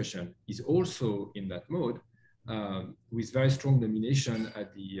administration is also in that mode, with very strong domination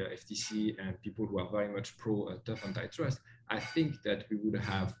at the FTC and people who are very much pro tough antitrust, I think that we would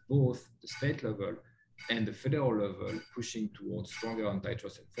have both the state level and the federal level pushing towards stronger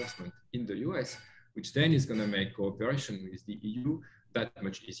antitrust enforcement in the US, which then is going to make cooperation with the EU that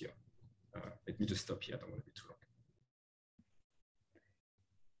much easier. Let me just stop here. I don't want to be too long.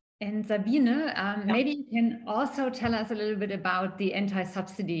 And Sabine, maybe you can also tell us a little bit about the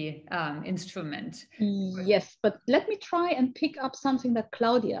anti-subsidy instrument. Yes, but let me try and pick up something that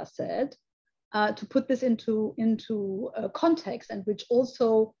Claudia said to put this into context, and which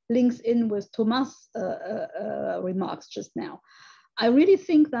also links in with Thomas' remarks just now. I really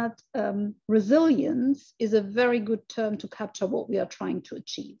think that resilience is a very good term to capture what we are trying to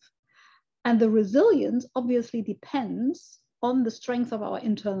achieve. And the resilience obviously depends on the strength of our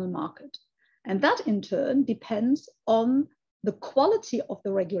internal market. And that in turn depends on the quality of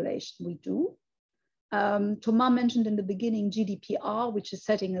the regulation we do. Thomas mentioned in the beginning GDPR, which is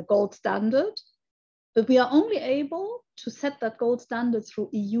setting a gold standard, but we are only able to set that gold standard through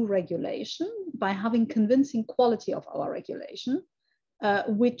EU regulation by having convincing quality of our regulation,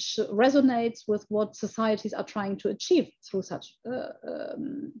 which resonates with what societies are trying to achieve through such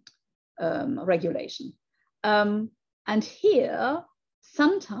regulation. And here,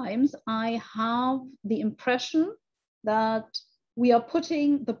 sometimes I have the impression that we are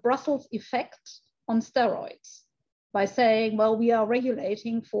putting the Brussels effect on steroids by saying, well, we are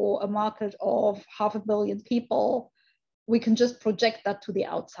regulating for a market of 500 million people. We can just project that to the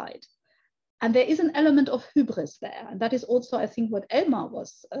outside. And there is an element of hubris there. And that is also, I think, what Elmar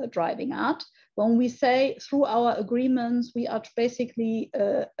was driving at. When we say through our agreements, we are basically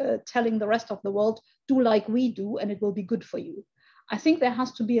telling the rest of the world, do like we do, and it will be good for you. I think there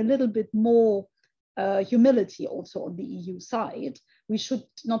has to be a little bit more humility also on the EU side. We should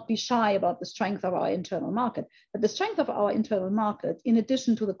not be shy about the strength of our internal market. But the strength of our internal market, in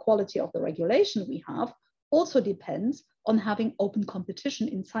addition to the quality of the regulation we have, also depends on having open competition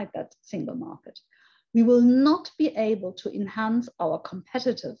inside that single market. We will not be able to enhance our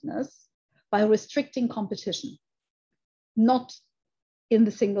competitiveness by restricting competition, not in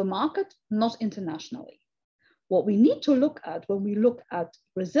the single market, not internationally. What we need to look at when we look at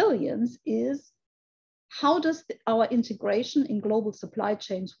resilience is how does our integration in global supply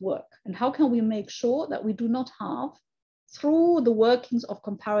chains work? And how can we make sure that we do not have, through the workings of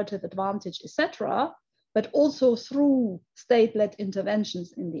comparative advantage, etc., but also through state-led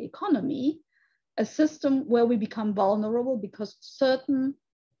interventions in the economy, a system where we become vulnerable because certain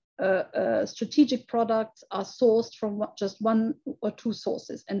strategic products are sourced from just one or two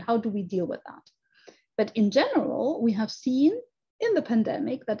sources, and how do we deal with that? But in general, we have seen in the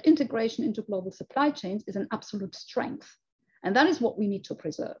pandemic that integration into global supply chains is an absolute strength, and that is what we need to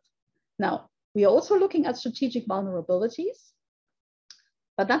preserve. Now, we are also looking at strategic vulnerabilities,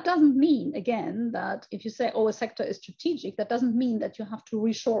 but that doesn't mean, again, that if you say, oh, a sector is strategic, that doesn't mean that you have to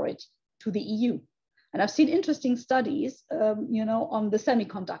reshore it to the EU. And I've seen interesting studies, on the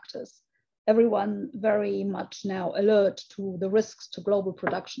semiconductors. Everyone very much now alert to the risks to global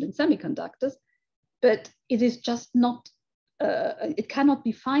production in semiconductors, but it is just not, it cannot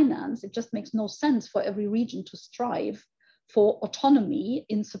be financed. It just makes no sense for every region to strive for autonomy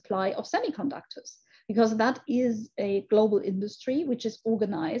in supply of semiconductors, because that is a global industry which is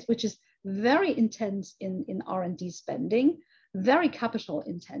organized, which is very intense in R&D spending, very capital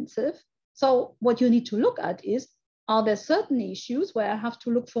intensive. So what you need to look at is, are there certain issues where I have to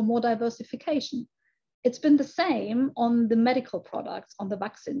look for more diversification? It's been the same on the medical products, on the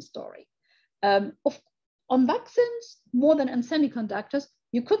vaccine story. On vaccines, more than on semiconductors,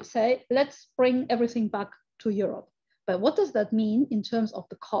 you could say, let's bring everything back to Europe. But what does that mean in terms of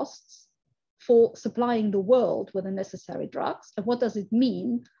the costs for supplying the world with the necessary drugs? And what does it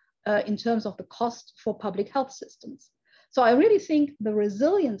mean in terms of the cost for public health systems? So I really think the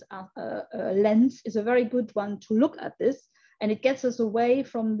resilience lens is a very good one to look at this, and it gets us away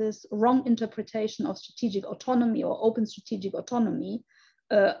from this wrong interpretation of strategic autonomy or open strategic autonomy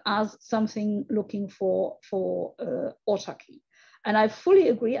as something looking for autarky. And I fully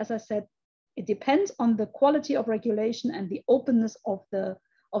agree, as I said, it depends on the quality of regulation and the openness of the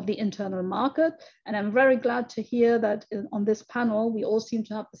internal market. And I'm very glad to hear that on this panel, we all seem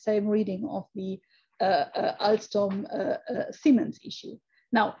to have the same reading of the Alstom Siemens issue.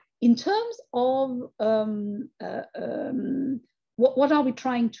 Now, in terms of what are we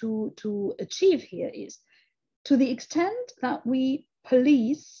trying to achieve here is, to the extent that we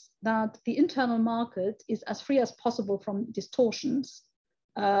police that the internal market is as free as possible from distortions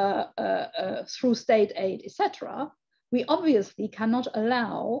through state aid, etc., we obviously cannot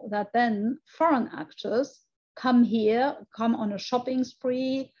allow that then foreign actors come here, come on a shopping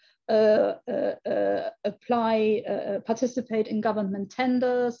spree, participate in government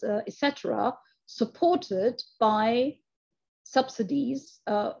tenders, etc., supported by subsidies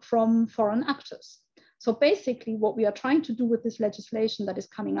from foreign actors. So basically what we are trying to do with this legislation that is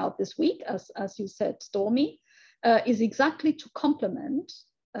coming out this week, as you said, Stormy, is exactly to complement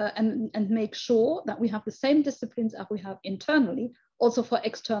and make sure that we have the same disciplines as we have internally, also for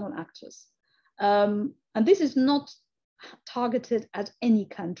external actors. And this is not targeted at any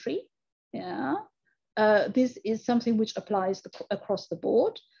country. Yeah, this is something which applies across the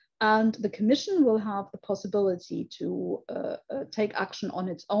board, and the Commission will have the possibility to take action on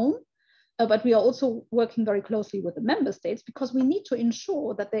its own. But we are also working very closely with the member states, because we need to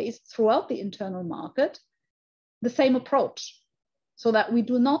ensure that there is throughout the internal market the same approach, so that we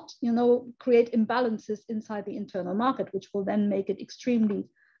do not, create imbalances inside the internal market, which will then make it extremely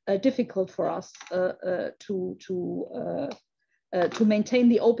difficult for us to maintain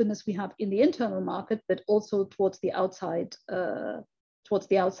the openness we have in the internal market, but also towards the outside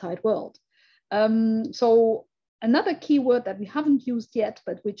world. So another key word that we haven't used yet,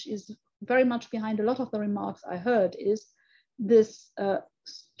 but which is very much behind a lot of the remarks I heard, is this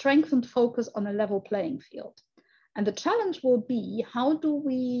strengthened focus on a level playing field. And the challenge will be, how do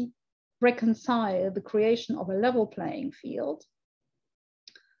we reconcile the creation of a level playing field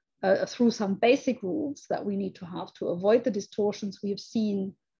through some basic rules that we need to have to avoid the distortions we have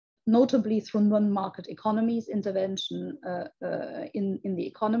seen, notably through non-market economies, intervention in the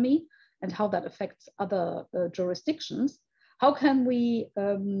economy, and how that affects other jurisdictions. How can we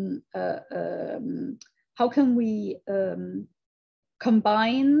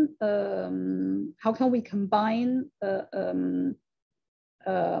combine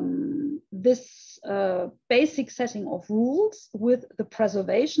this basic setting of rules with the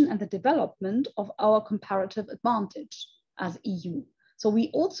preservation and the development of our comparative advantage as EU? So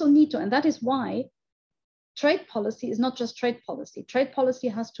we also need to, and that is why trade policy is not just trade policy. Trade policy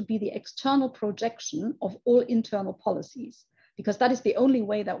has to be the external projection of all internal policies, because that is the only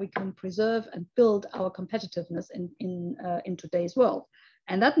way that we can preserve and build our competitiveness in today's world.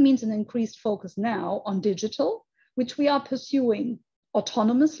 And that means an increased focus now on digital, which we are pursuing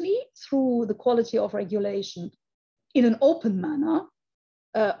autonomously through the quality of regulation in an open manner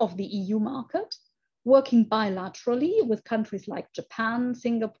of the EU market, working bilaterally with countries like Japan,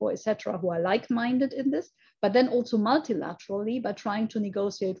 Singapore, etc., who are like-minded in this, but then also multilaterally by trying to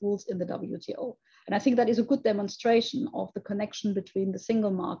negotiate rules in the WTO. And I think that is a good demonstration of the connection between the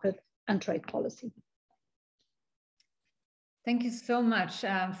single market and trade policy. Thank you so much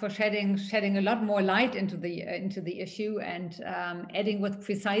for shedding a lot more light into the issue, and adding with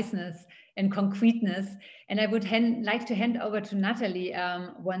preciseness and concreteness. And I would like to hand over to Natalie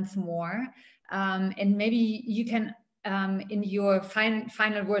once more, and maybe you can, in your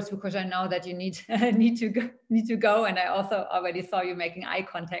final words, because I know that you need to go, and I also already saw you making eye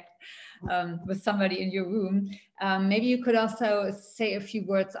contact with somebody in your room. Maybe you could also say a few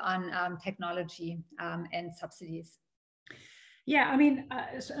words on technology and subsidies. Yeah, I mean,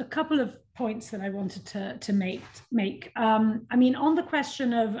 a couple of points that I wanted to make. I mean, on the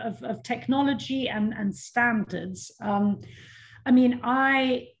question of technology and standards, I mean,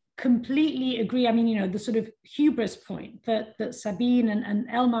 I completely agree. I mean, the sort of hubris point that Sabine and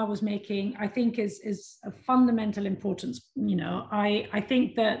Elmar was making, I think is of fundamental importance. I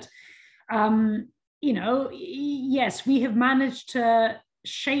think that, yes, we have managed to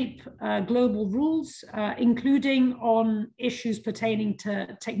shape global rules, including on issues pertaining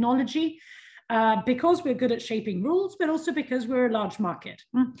to technology, because we're good at shaping rules, but also because we're a large market.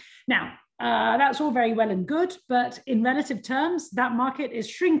 Now, that's all very well and good, but in relative terms, that market is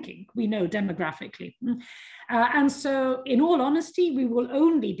shrinking, we know, demographically. And so, in all honesty, we will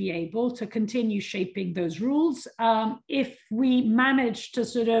only be able to continue shaping those rules if we manage to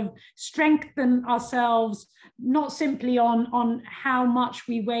sort of strengthen ourselves, not simply on how much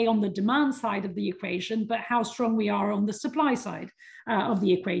we weigh on the demand side of the equation, but how strong we are on the supply side of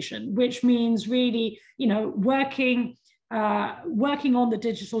the equation, which means really, working on the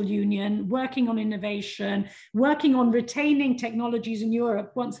digital union, working on innovation, working on retaining technologies in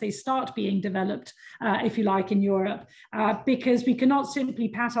Europe once they start being developed, if you like, in Europe, because we cannot simply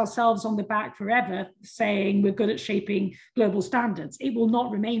pat ourselves on the back forever saying we're good at shaping global standards. It will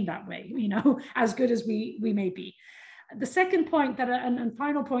not remain that way, as good as we may be. The second point and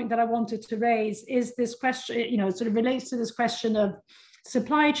final point that I wanted to raise is this question, sort of relates to this question of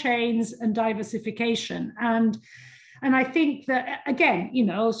supply chains and diversification. And I think that, again,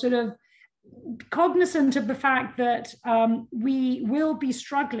 sort of cognizant of the fact that we will be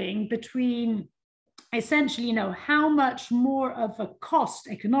struggling between essentially, you know, how much more of a cost,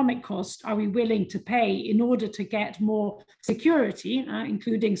 economic cost, are we willing to pay in order to get more security,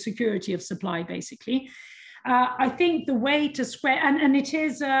 including security of supply, basically. I think the way to square, and it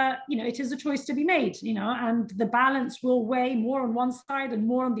is, you know, it is a choice to be made, you know, and the balance will weigh more on one side and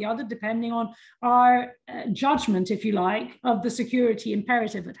more on the other, depending on our judgment, if you like, of the security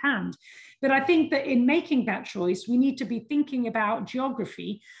imperative at hand. But I think that in making that choice, we need to be thinking about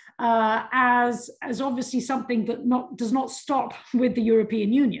geography as obviously something that does not stop with the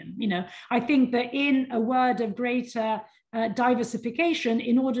European Union. You know, I think that in a word of greater diversification,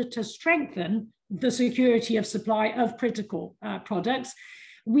 in order to strengthen the security of supply of critical products,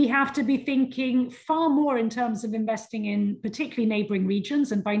 we have to be thinking far more in terms of investing in particularly neighboring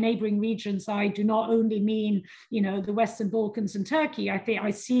regions. And by neighboring regions, I do not only mean, you know, the Western Balkans and Turkey. I think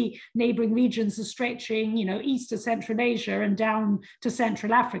I see neighboring regions as stretching, you know, east to Central Asia and down to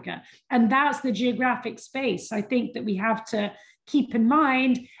Central Africa. And that's the geographic space I think that we have to keep in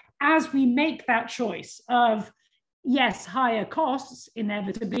mind as we make that choice of, yes, higher costs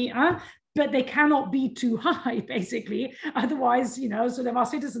inevitably, but they cannot be too high, basically. Otherwise, you know, sort of our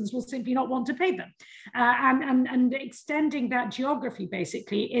citizens will simply not want to pay them. And extending that geography,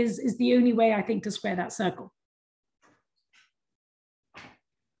 basically, is the only way, I think, to square that circle.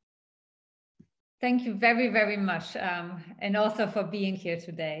 Thank you very, very much. And also for being here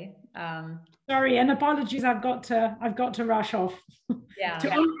today. Sorry, and apologies, I've got to rush off. Yeah.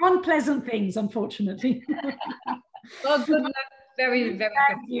 To unpleasant things, unfortunately. Well, good luck. Very, very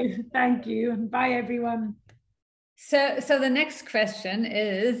good. Thank you. Bye, everyone. So the next question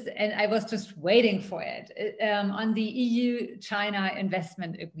is, and I was just waiting for it, on the EU-China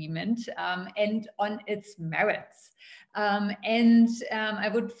investment agreement and on its merits. I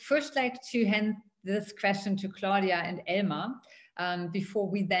would first like to hand this question to Claudia and Elmar before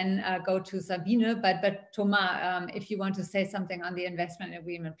we then go to Sabine. But Thomas, if you want to say something on the investment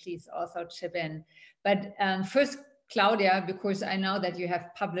agreement, please also chip in. But first, Claudia, because I know that you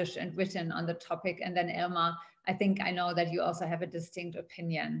have published and written on the topic, and then Elmar, I think I know that you also have a distinct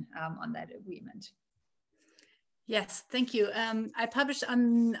opinion on that agreement. Yes, thank you. I published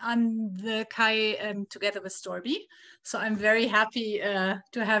on the KAI together with Storby, so I'm very happy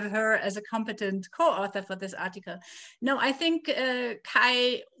to have her as a competent co-author for this article. No, I think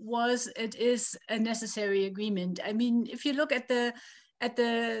KAI is a necessary agreement. I mean, if you look at the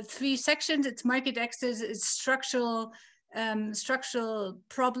three sections, it's market access, it's structural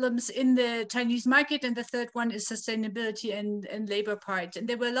problems in the Chinese market, and the third one is sustainability and labor part. And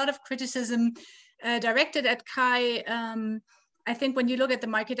there were a lot of criticism directed at KAI. I think when you look at the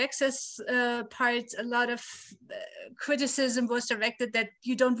market access part, a lot of criticism was directed that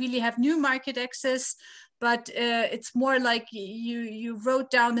you don't really have new market access, but it's more like you wrote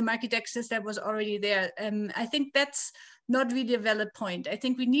down the market access that was already there. I think that's not really a valid point. I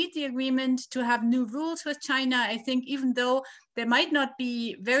think we need the agreement to have new rules with China. I think even though there might not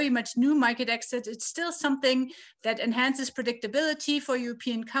be very much new market access, it's still something that enhances predictability for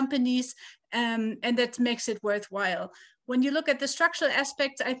European companies, and that makes it worthwhile. When you look at the structural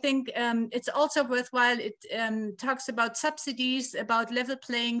aspects, I think it's also worthwhile. It talks about subsidies, about level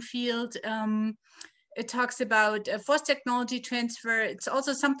playing field. It talks about forced technology transfer. It's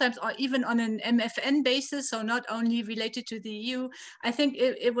also sometimes even on an MFN basis, so not only related to the EU. I think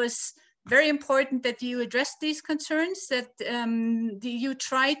it was very important that you addressed these concerns, that the EU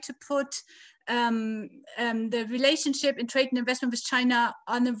tried to put the relationship in trade and investment with China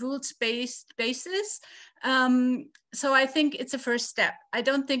on a rules-based basis. So I think it's a first step. I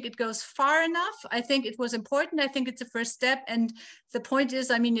don't think it goes far enough. I think it was important. I think it's a first step. And the point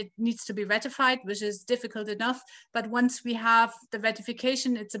is, I mean, it needs to be ratified, which is difficult enough. But once we have the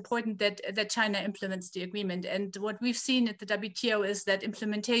ratification, it's important that China implements the agreement. And what we've seen at the WTO is that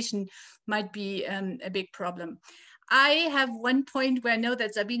implementation might be a big problem. I have one point where I know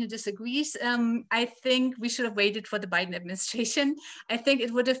that Sabine disagrees. I think we should have waited for the Biden administration. I think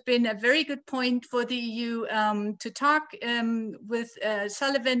it would have been a very good point for the EU to talk with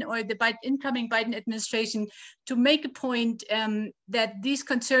Sullivan or the incoming Biden administration to make a point that these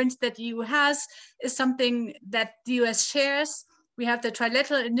concerns that the EU has is something that the US shares. We have the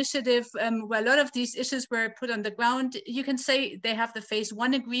trilateral initiative where a lot of these issues were put on the ground. You can say they have the phase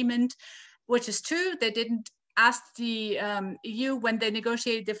 1 agreement, which is true. They didn't ask the EU when they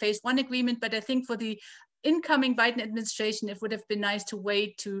negotiated the phase 1 agreement, but I think for the incoming Biden administration, it would have been nice to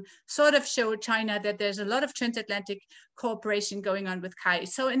wait to sort of show China that there's a lot of transatlantic cooperation going on with KAI.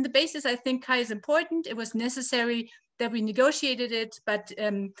 So in the basis, I think KAI is important. It was necessary that we negotiated it, but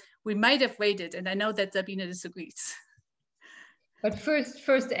we might have waited, and I know that Sabine disagrees. But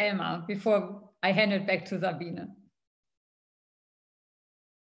first Elmar, before I hand it back to Sabine.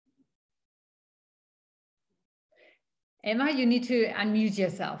 Emma, you need to unmute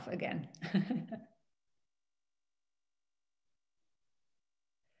yourself again.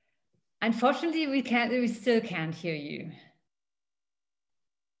 Unfortunately, we still can't hear you.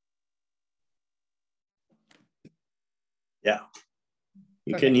 Yeah.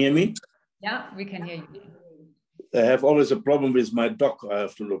 You Perfect. can hear me? Yeah, we can hear you. I have always a problem with my dog. I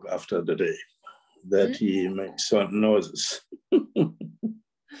have to look after the day that he makes certain noises.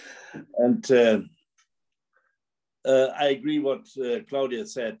 And I agree what Claudia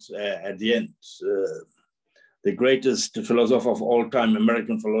said at the end. The greatest philosopher of all time,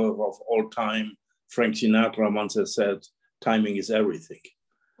 American philosopher of all time, Frank Sinatra once has said, timing is everything.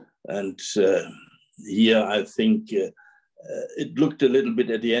 And here I think it looked a little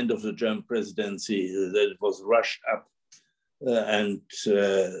bit at the end of the German presidency that it was rushed up and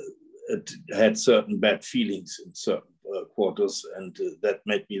it had certain bad feelings in certain quarters, and that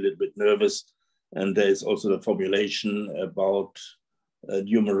made me a little bit nervous. And there is also the formulation about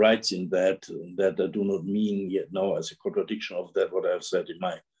human rights in that I do not mean yet now as a contradiction of that, what I've said in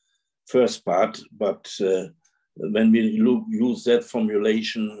my first part, but when we use that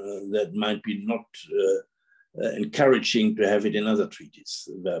formulation, that might be not encouraging to have it in other treaties,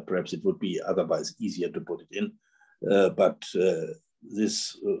 where perhaps it would be otherwise easier to put it in. But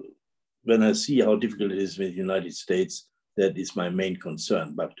this, when I see how difficult it is with the United States, that is my main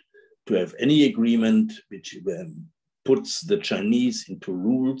concern. But to have any agreement which puts the Chinese into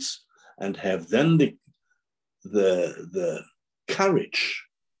rules and have then the courage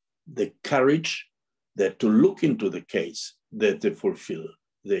that to look into the case that they fulfill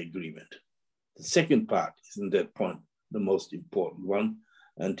the agreement. The second part is in that point the most important one.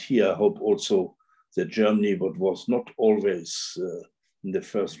 And here I hope also that Germany, what was not always in the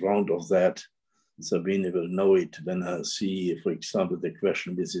first round of that, Sabine will know it when I see, for example, the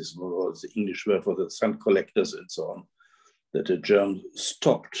question with this was the English word for the sun collectors and so on, that the Germans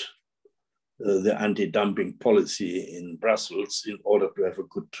stopped the anti-dumping policy in Brussels in order to have a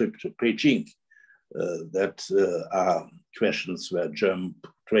good trip to Beijing. That are questions where German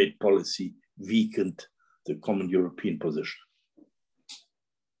trade policy weakened the common European position.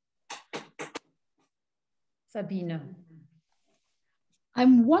 Sabine.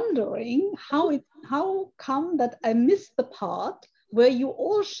 I'm wondering how come that I missed the part where you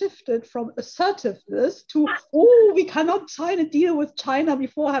all shifted from assertiveness to, oh, we cannot sign a deal with China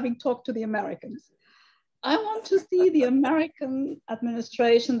before having talked to the Americans. I want to see the American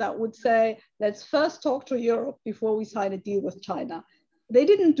administration that would say, let's first talk to Europe before we sign a deal with China. They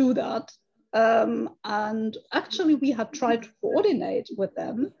didn't do that. And actually, we had tried to coordinate with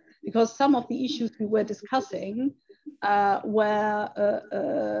them because some of the issues we were discussing were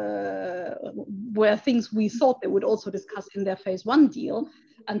things we thought they would also discuss in their phase one deal.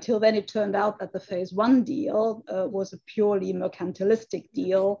 Until then, it turned out that the phase one deal was a purely mercantilistic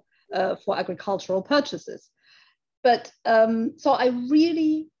deal for agricultural purchases. But so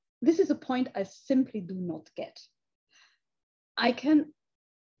this is a point I simply do not get. I can,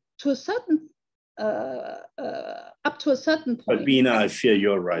 to a certain, up to a certain point. Albina, I fear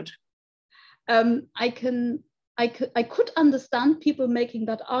you're right. I could understand people making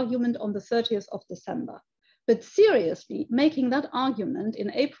that argument on the 30th of December. But seriously, making that argument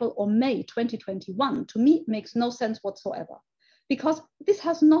in April or May 2021, to me, makes no sense whatsoever. Because this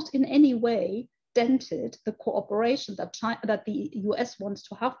has not in any way dented the cooperation that the US wants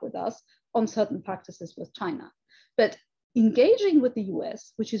to have with us on certain practices with China. But engaging with the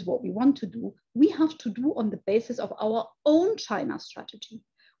US, which is what we want to do, we have to do on the basis of our own China strategy.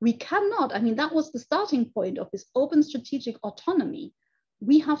 We cannot, I mean, that was the starting point of this open strategic autonomy.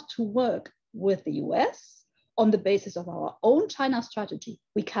 We have to work with the US on the basis of our own China strategy.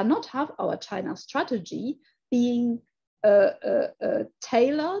 We cannot have our China strategy being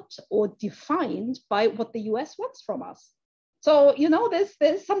tailored or defined by what the US wants from us. So, you know,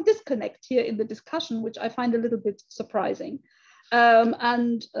 there's some disconnect here in the discussion, which I find a little bit surprising.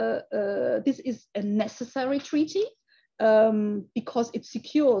 This is a necessary treaty because it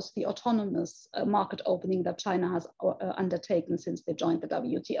secures the autonomous market opening that China has undertaken since they joined the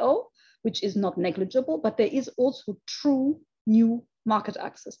WTO, which is not negligible, but there is also true new market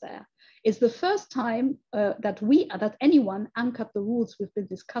access there. It's the first time that anyone anchored the rules we've been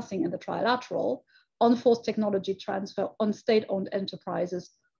discussing in the trilateral on forced technology transfer, on state-owned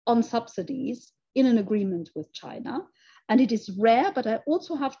enterprises, on subsidies in an agreement with China. And it is rare, but I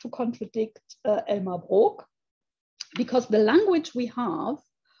also have to contradict Elmar Brok, because the language we have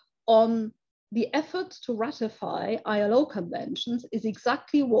on the effort to ratify ILO conventions is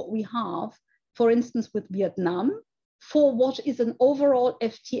exactly what we have for instance, with Vietnam, for what is an overall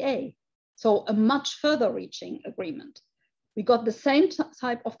FTA, so a much further reaching agreement. We got the same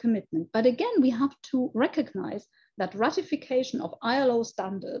type of commitment. But again, we have to recognize that ratification of ILO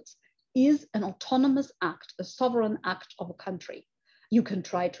standards is an autonomous act, a sovereign act of a country. You can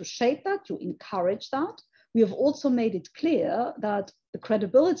try to shape that, you encourage that. We have also made it clear that the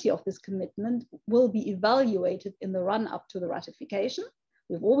credibility of this commitment will be evaluated in the run up to the ratification.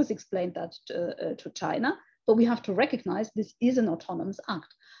 We've always explained that to China, but we have to recognize this is an autonomous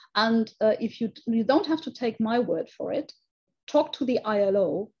act. And if you don't have to take my word for it, talk to the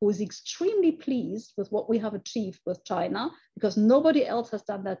ILO, who is extremely pleased with what we have achieved with China, because nobody else has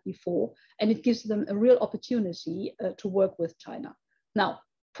done that before, and it gives them a real opportunity to work with China. Now,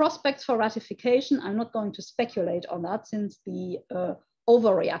 prospects for ratification, I'm not going to speculate on that, since the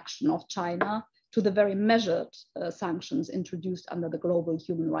overreaction of China to the very measured sanctions introduced under the global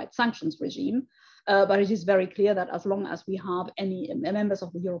human rights sanctions regime. But it is very clear that as long as we have any members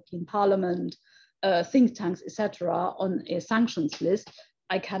of the European Parliament, think tanks, etc., on a sanctions list,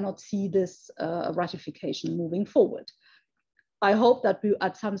 I cannot see this ratification moving forward. I hope that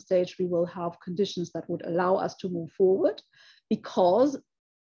at some stage we will have conditions that would allow us to move forward, because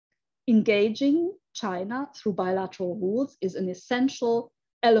engaging China through bilateral rules is an essential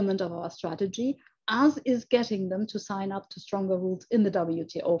element of our strategy, as is getting them to sign up to stronger rules in the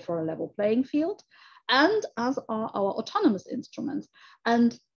WTO for a level playing field, and as are our autonomous instruments.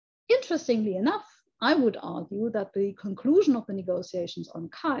 And interestingly enough, I would argue that the conclusion of the negotiations on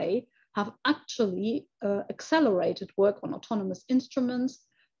CAI have actually accelerated work on autonomous instruments,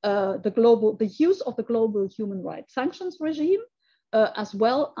 the use of the global human rights sanctions regime, as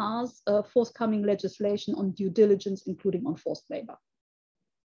well as forthcoming legislation on due diligence, including on forced labor.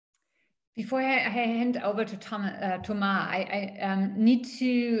 Before I hand over to Thomas, I need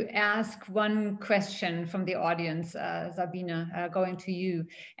to ask one question from the audience, Sabine, going to you.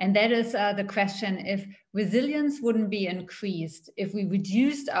 And that is the question, if resilience wouldn't be increased if we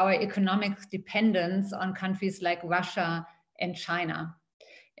reduced our economic dependence on countries like Russia and China,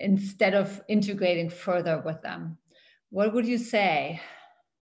 instead of integrating further with them. What would you say?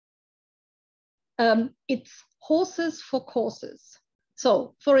 It's horses for courses.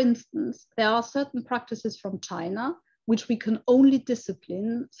 So, for instance, there are certain practices from China which we can only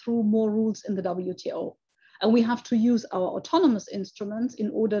discipline through more rules in the WTO. And we have to use our autonomous instruments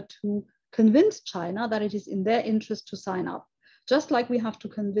in order to convince China that it is in their interest to sign up. Just like we have to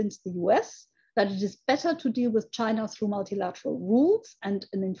convince the US that it is better to deal with China through multilateral rules and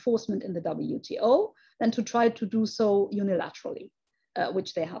an enforcement in the WTO than to try to do so unilaterally,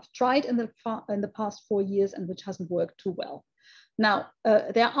 which they have tried in the past 4 years and which hasn't worked too well. Now,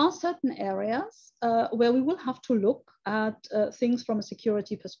 there are certain areas where we will have to look at things from a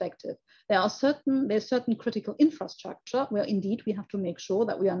security perspective. There's certain critical infrastructure where indeed we have to make sure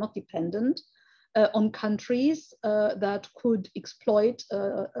that we are not dependent on countries that could exploit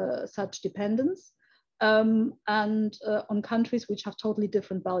such dependence, and on countries which have totally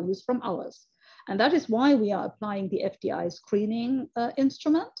different values from ours. And that is why we are applying the FDI screening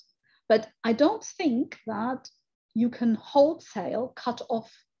instrument. But I don't think that you can wholesale cut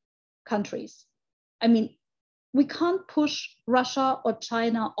off countries. I mean, we can't push Russia or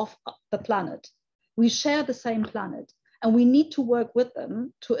China off the planet. We share the same planet, and we need to work with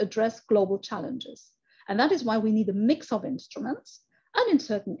them to address global challenges. And that is why we need a mix of instruments. And in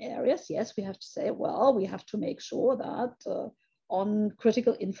certain areas, yes, we have to say, well, we have to make sure that on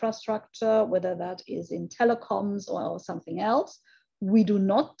critical infrastructure, whether that is in telecoms or something else, we do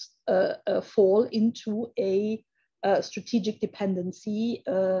not fall into a strategic dependency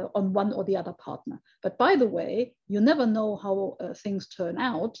on one or the other partner. But by the way, you never know how things turn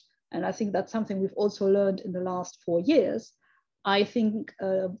out. And I think that's something we've also learned in the last 4 years. I think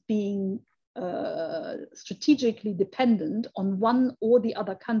being strategically dependent on one or the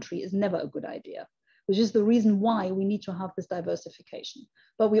other country is never a good idea, which is the reason why we need to have this diversification.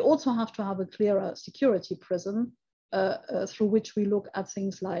 But we also have to have a clearer security prism through which we look at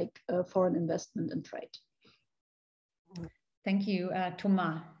things like foreign investment and trade. Thank you,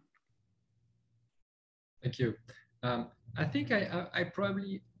 Thomas. Thank you. I think I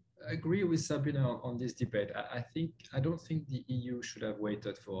probably agree with Sabine on this debate. I don't think the EU should have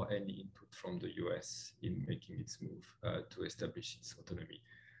waited for any input from the US in making its move to establish its autonomy.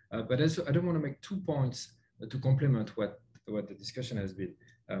 But also, I don't want to make 2 points to complement what the discussion has been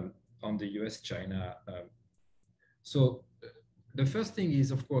on the US-China. So the first thing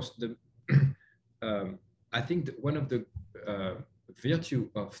is, of course, I think that one of the virtue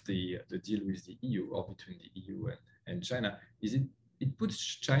of the deal with the EU, or between the EU and China, is it puts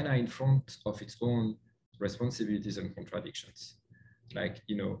China in front of its own responsibilities and contradictions. Like,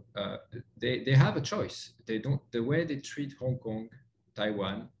 you know, they have a choice. They don't, the way they treat Hong Kong,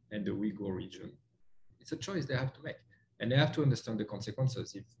 Taiwan, and the Uyghur region, it's a choice they have to make. And they have to understand the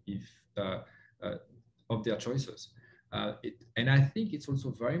consequences of their choices. And I think it's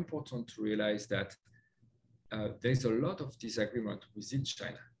also very important to realize that there's a lot of disagreement within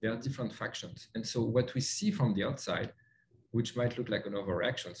China. There are different factions. And so what we see from the outside, which might look like an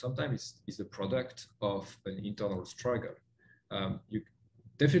overreaction, sometimes is the product of an internal struggle.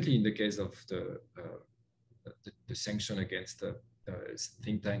 Definitely in the case of the sanction against the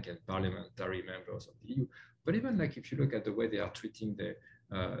think tank and parliamentary members of the EU, but even like if you look at the way they are treating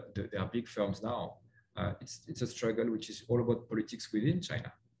their big firms now, it's a struggle which is all about politics within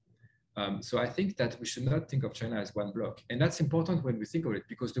China. So I think that we should not think of China as one block, and that's important when we think of it,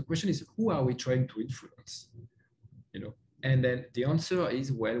 because the question is, who are we trying to influence? You know, and then the answer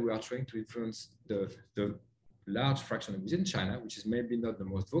is, well, we are trying to influence the large fraction within China, which is maybe not the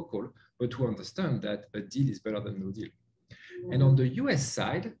most vocal, but who understand that a deal is better than no deal. And on the US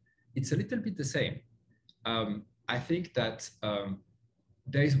side, it's a little bit the same. I think that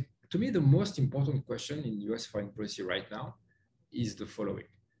there is, to me, the most important question in US foreign policy right now is the following.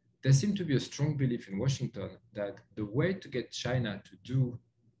 There seems to be a strong belief in Washington that the way to get China to do,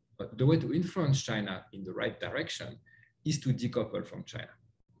 the way to influence China in the right direction is to decouple from China.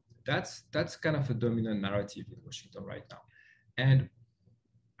 That's kind of a dominant narrative in Washington right now. And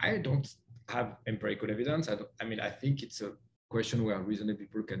I don't have empirical evidence. I mean, I think it's a question where reasonable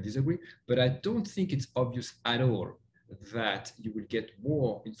people can disagree, but I don't think it's obvious at all that you will get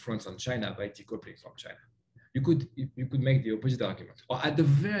more influence on China by decoupling from China. You could make the opposite argument, or at the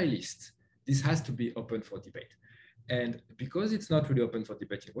very least, this has to be open for debate. And because it's not really open for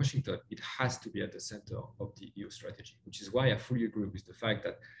debate in Washington, it has to be at the center of the EU strategy, which is why I fully agree with the fact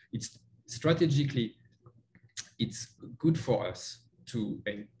that it's strategically, it's good for us to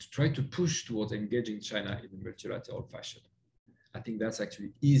try to push towards engaging China in a multilateral fashion. I think that's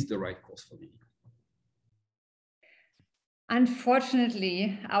actually is the right course for the EU.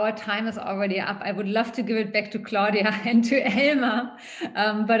 Unfortunately, our time is already up. I would love to give it back to Claudia and to Elmar,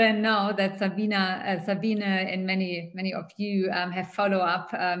 but I know that Sabine and many of you have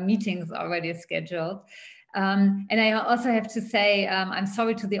follow-up meetings already scheduled. And I also have to say, I'm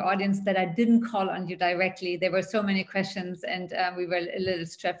sorry to the audience that I didn't call on you directly. There were so many questions and we were a little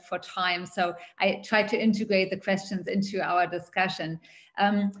strapped for time. So I tried to integrate the questions into our discussion.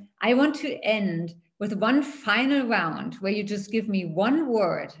 I want to end with one final round where you just give me one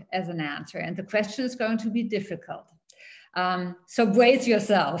word as an answer. And the question is going to be difficult. So brace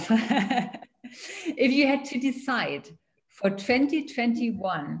yourself. If you had to decide for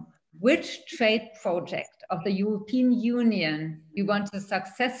 2021, which trade project of the European Union you want to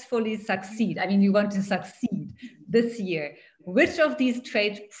successfully succeed, I mean, you want to succeed this year, which of these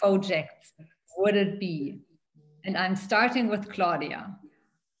trade projects would it be? And I'm starting with Claudia.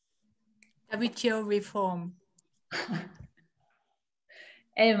 WTO reform.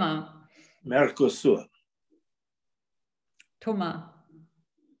 Elmar. Mercosur. Thomas.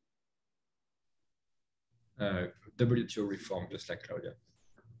 WTO reform, just like Claudia.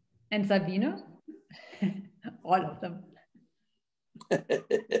 And Sabine? All of them.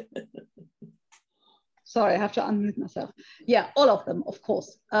 Sorry, I have to unmute myself. Yeah, all of them, of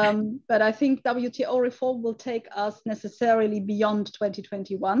course. But I think WTO reform will take us necessarily beyond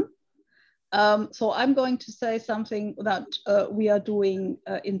 2021. So I'm going to say something that we are doing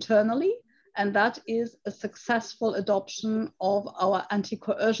internally, and that is a successful adoption of our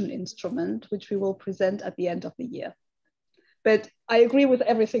anti-coercion instrument, which we will present at the end of the year. But I agree with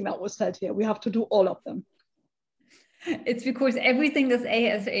everything that was said here. We have to do all of them. It's because everything is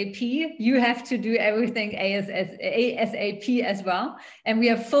ASAP. You have to do everything ASAP as well. And we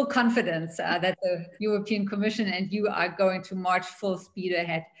have full confidence that the European Commission and you are going to march full speed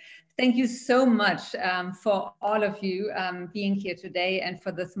ahead. Thank you so much for all of you being here today and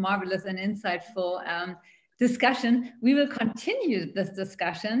for this marvelous and insightful discussion. We will continue this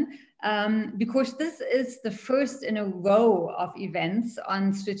discussion because this is the first in a row of events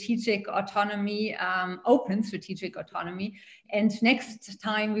on strategic autonomy, open strategic autonomy. And next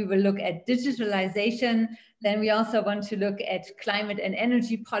time we will look at digitalization. Then we also want to look at climate and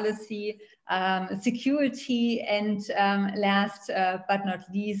energy policy, security, and last but not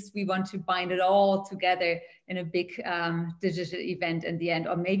least, we want to bind it all together in a big digital event in the end,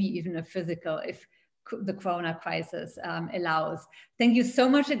 or maybe even a physical if the Corona crisis allows. Thank you so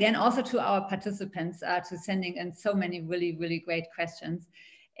much again, also to our participants, to sending in so many really, really great questions.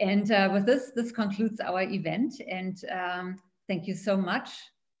 And with this concludes our event. And Thank you so much.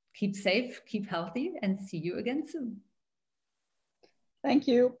 Keep safe, keep healthy, and see you again soon. Thank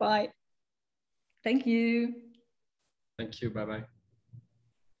you. Bye. Thank you. Thank you. Bye-bye.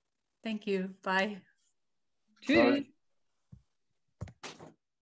 Thank you. Bye. Tschüss. Bye.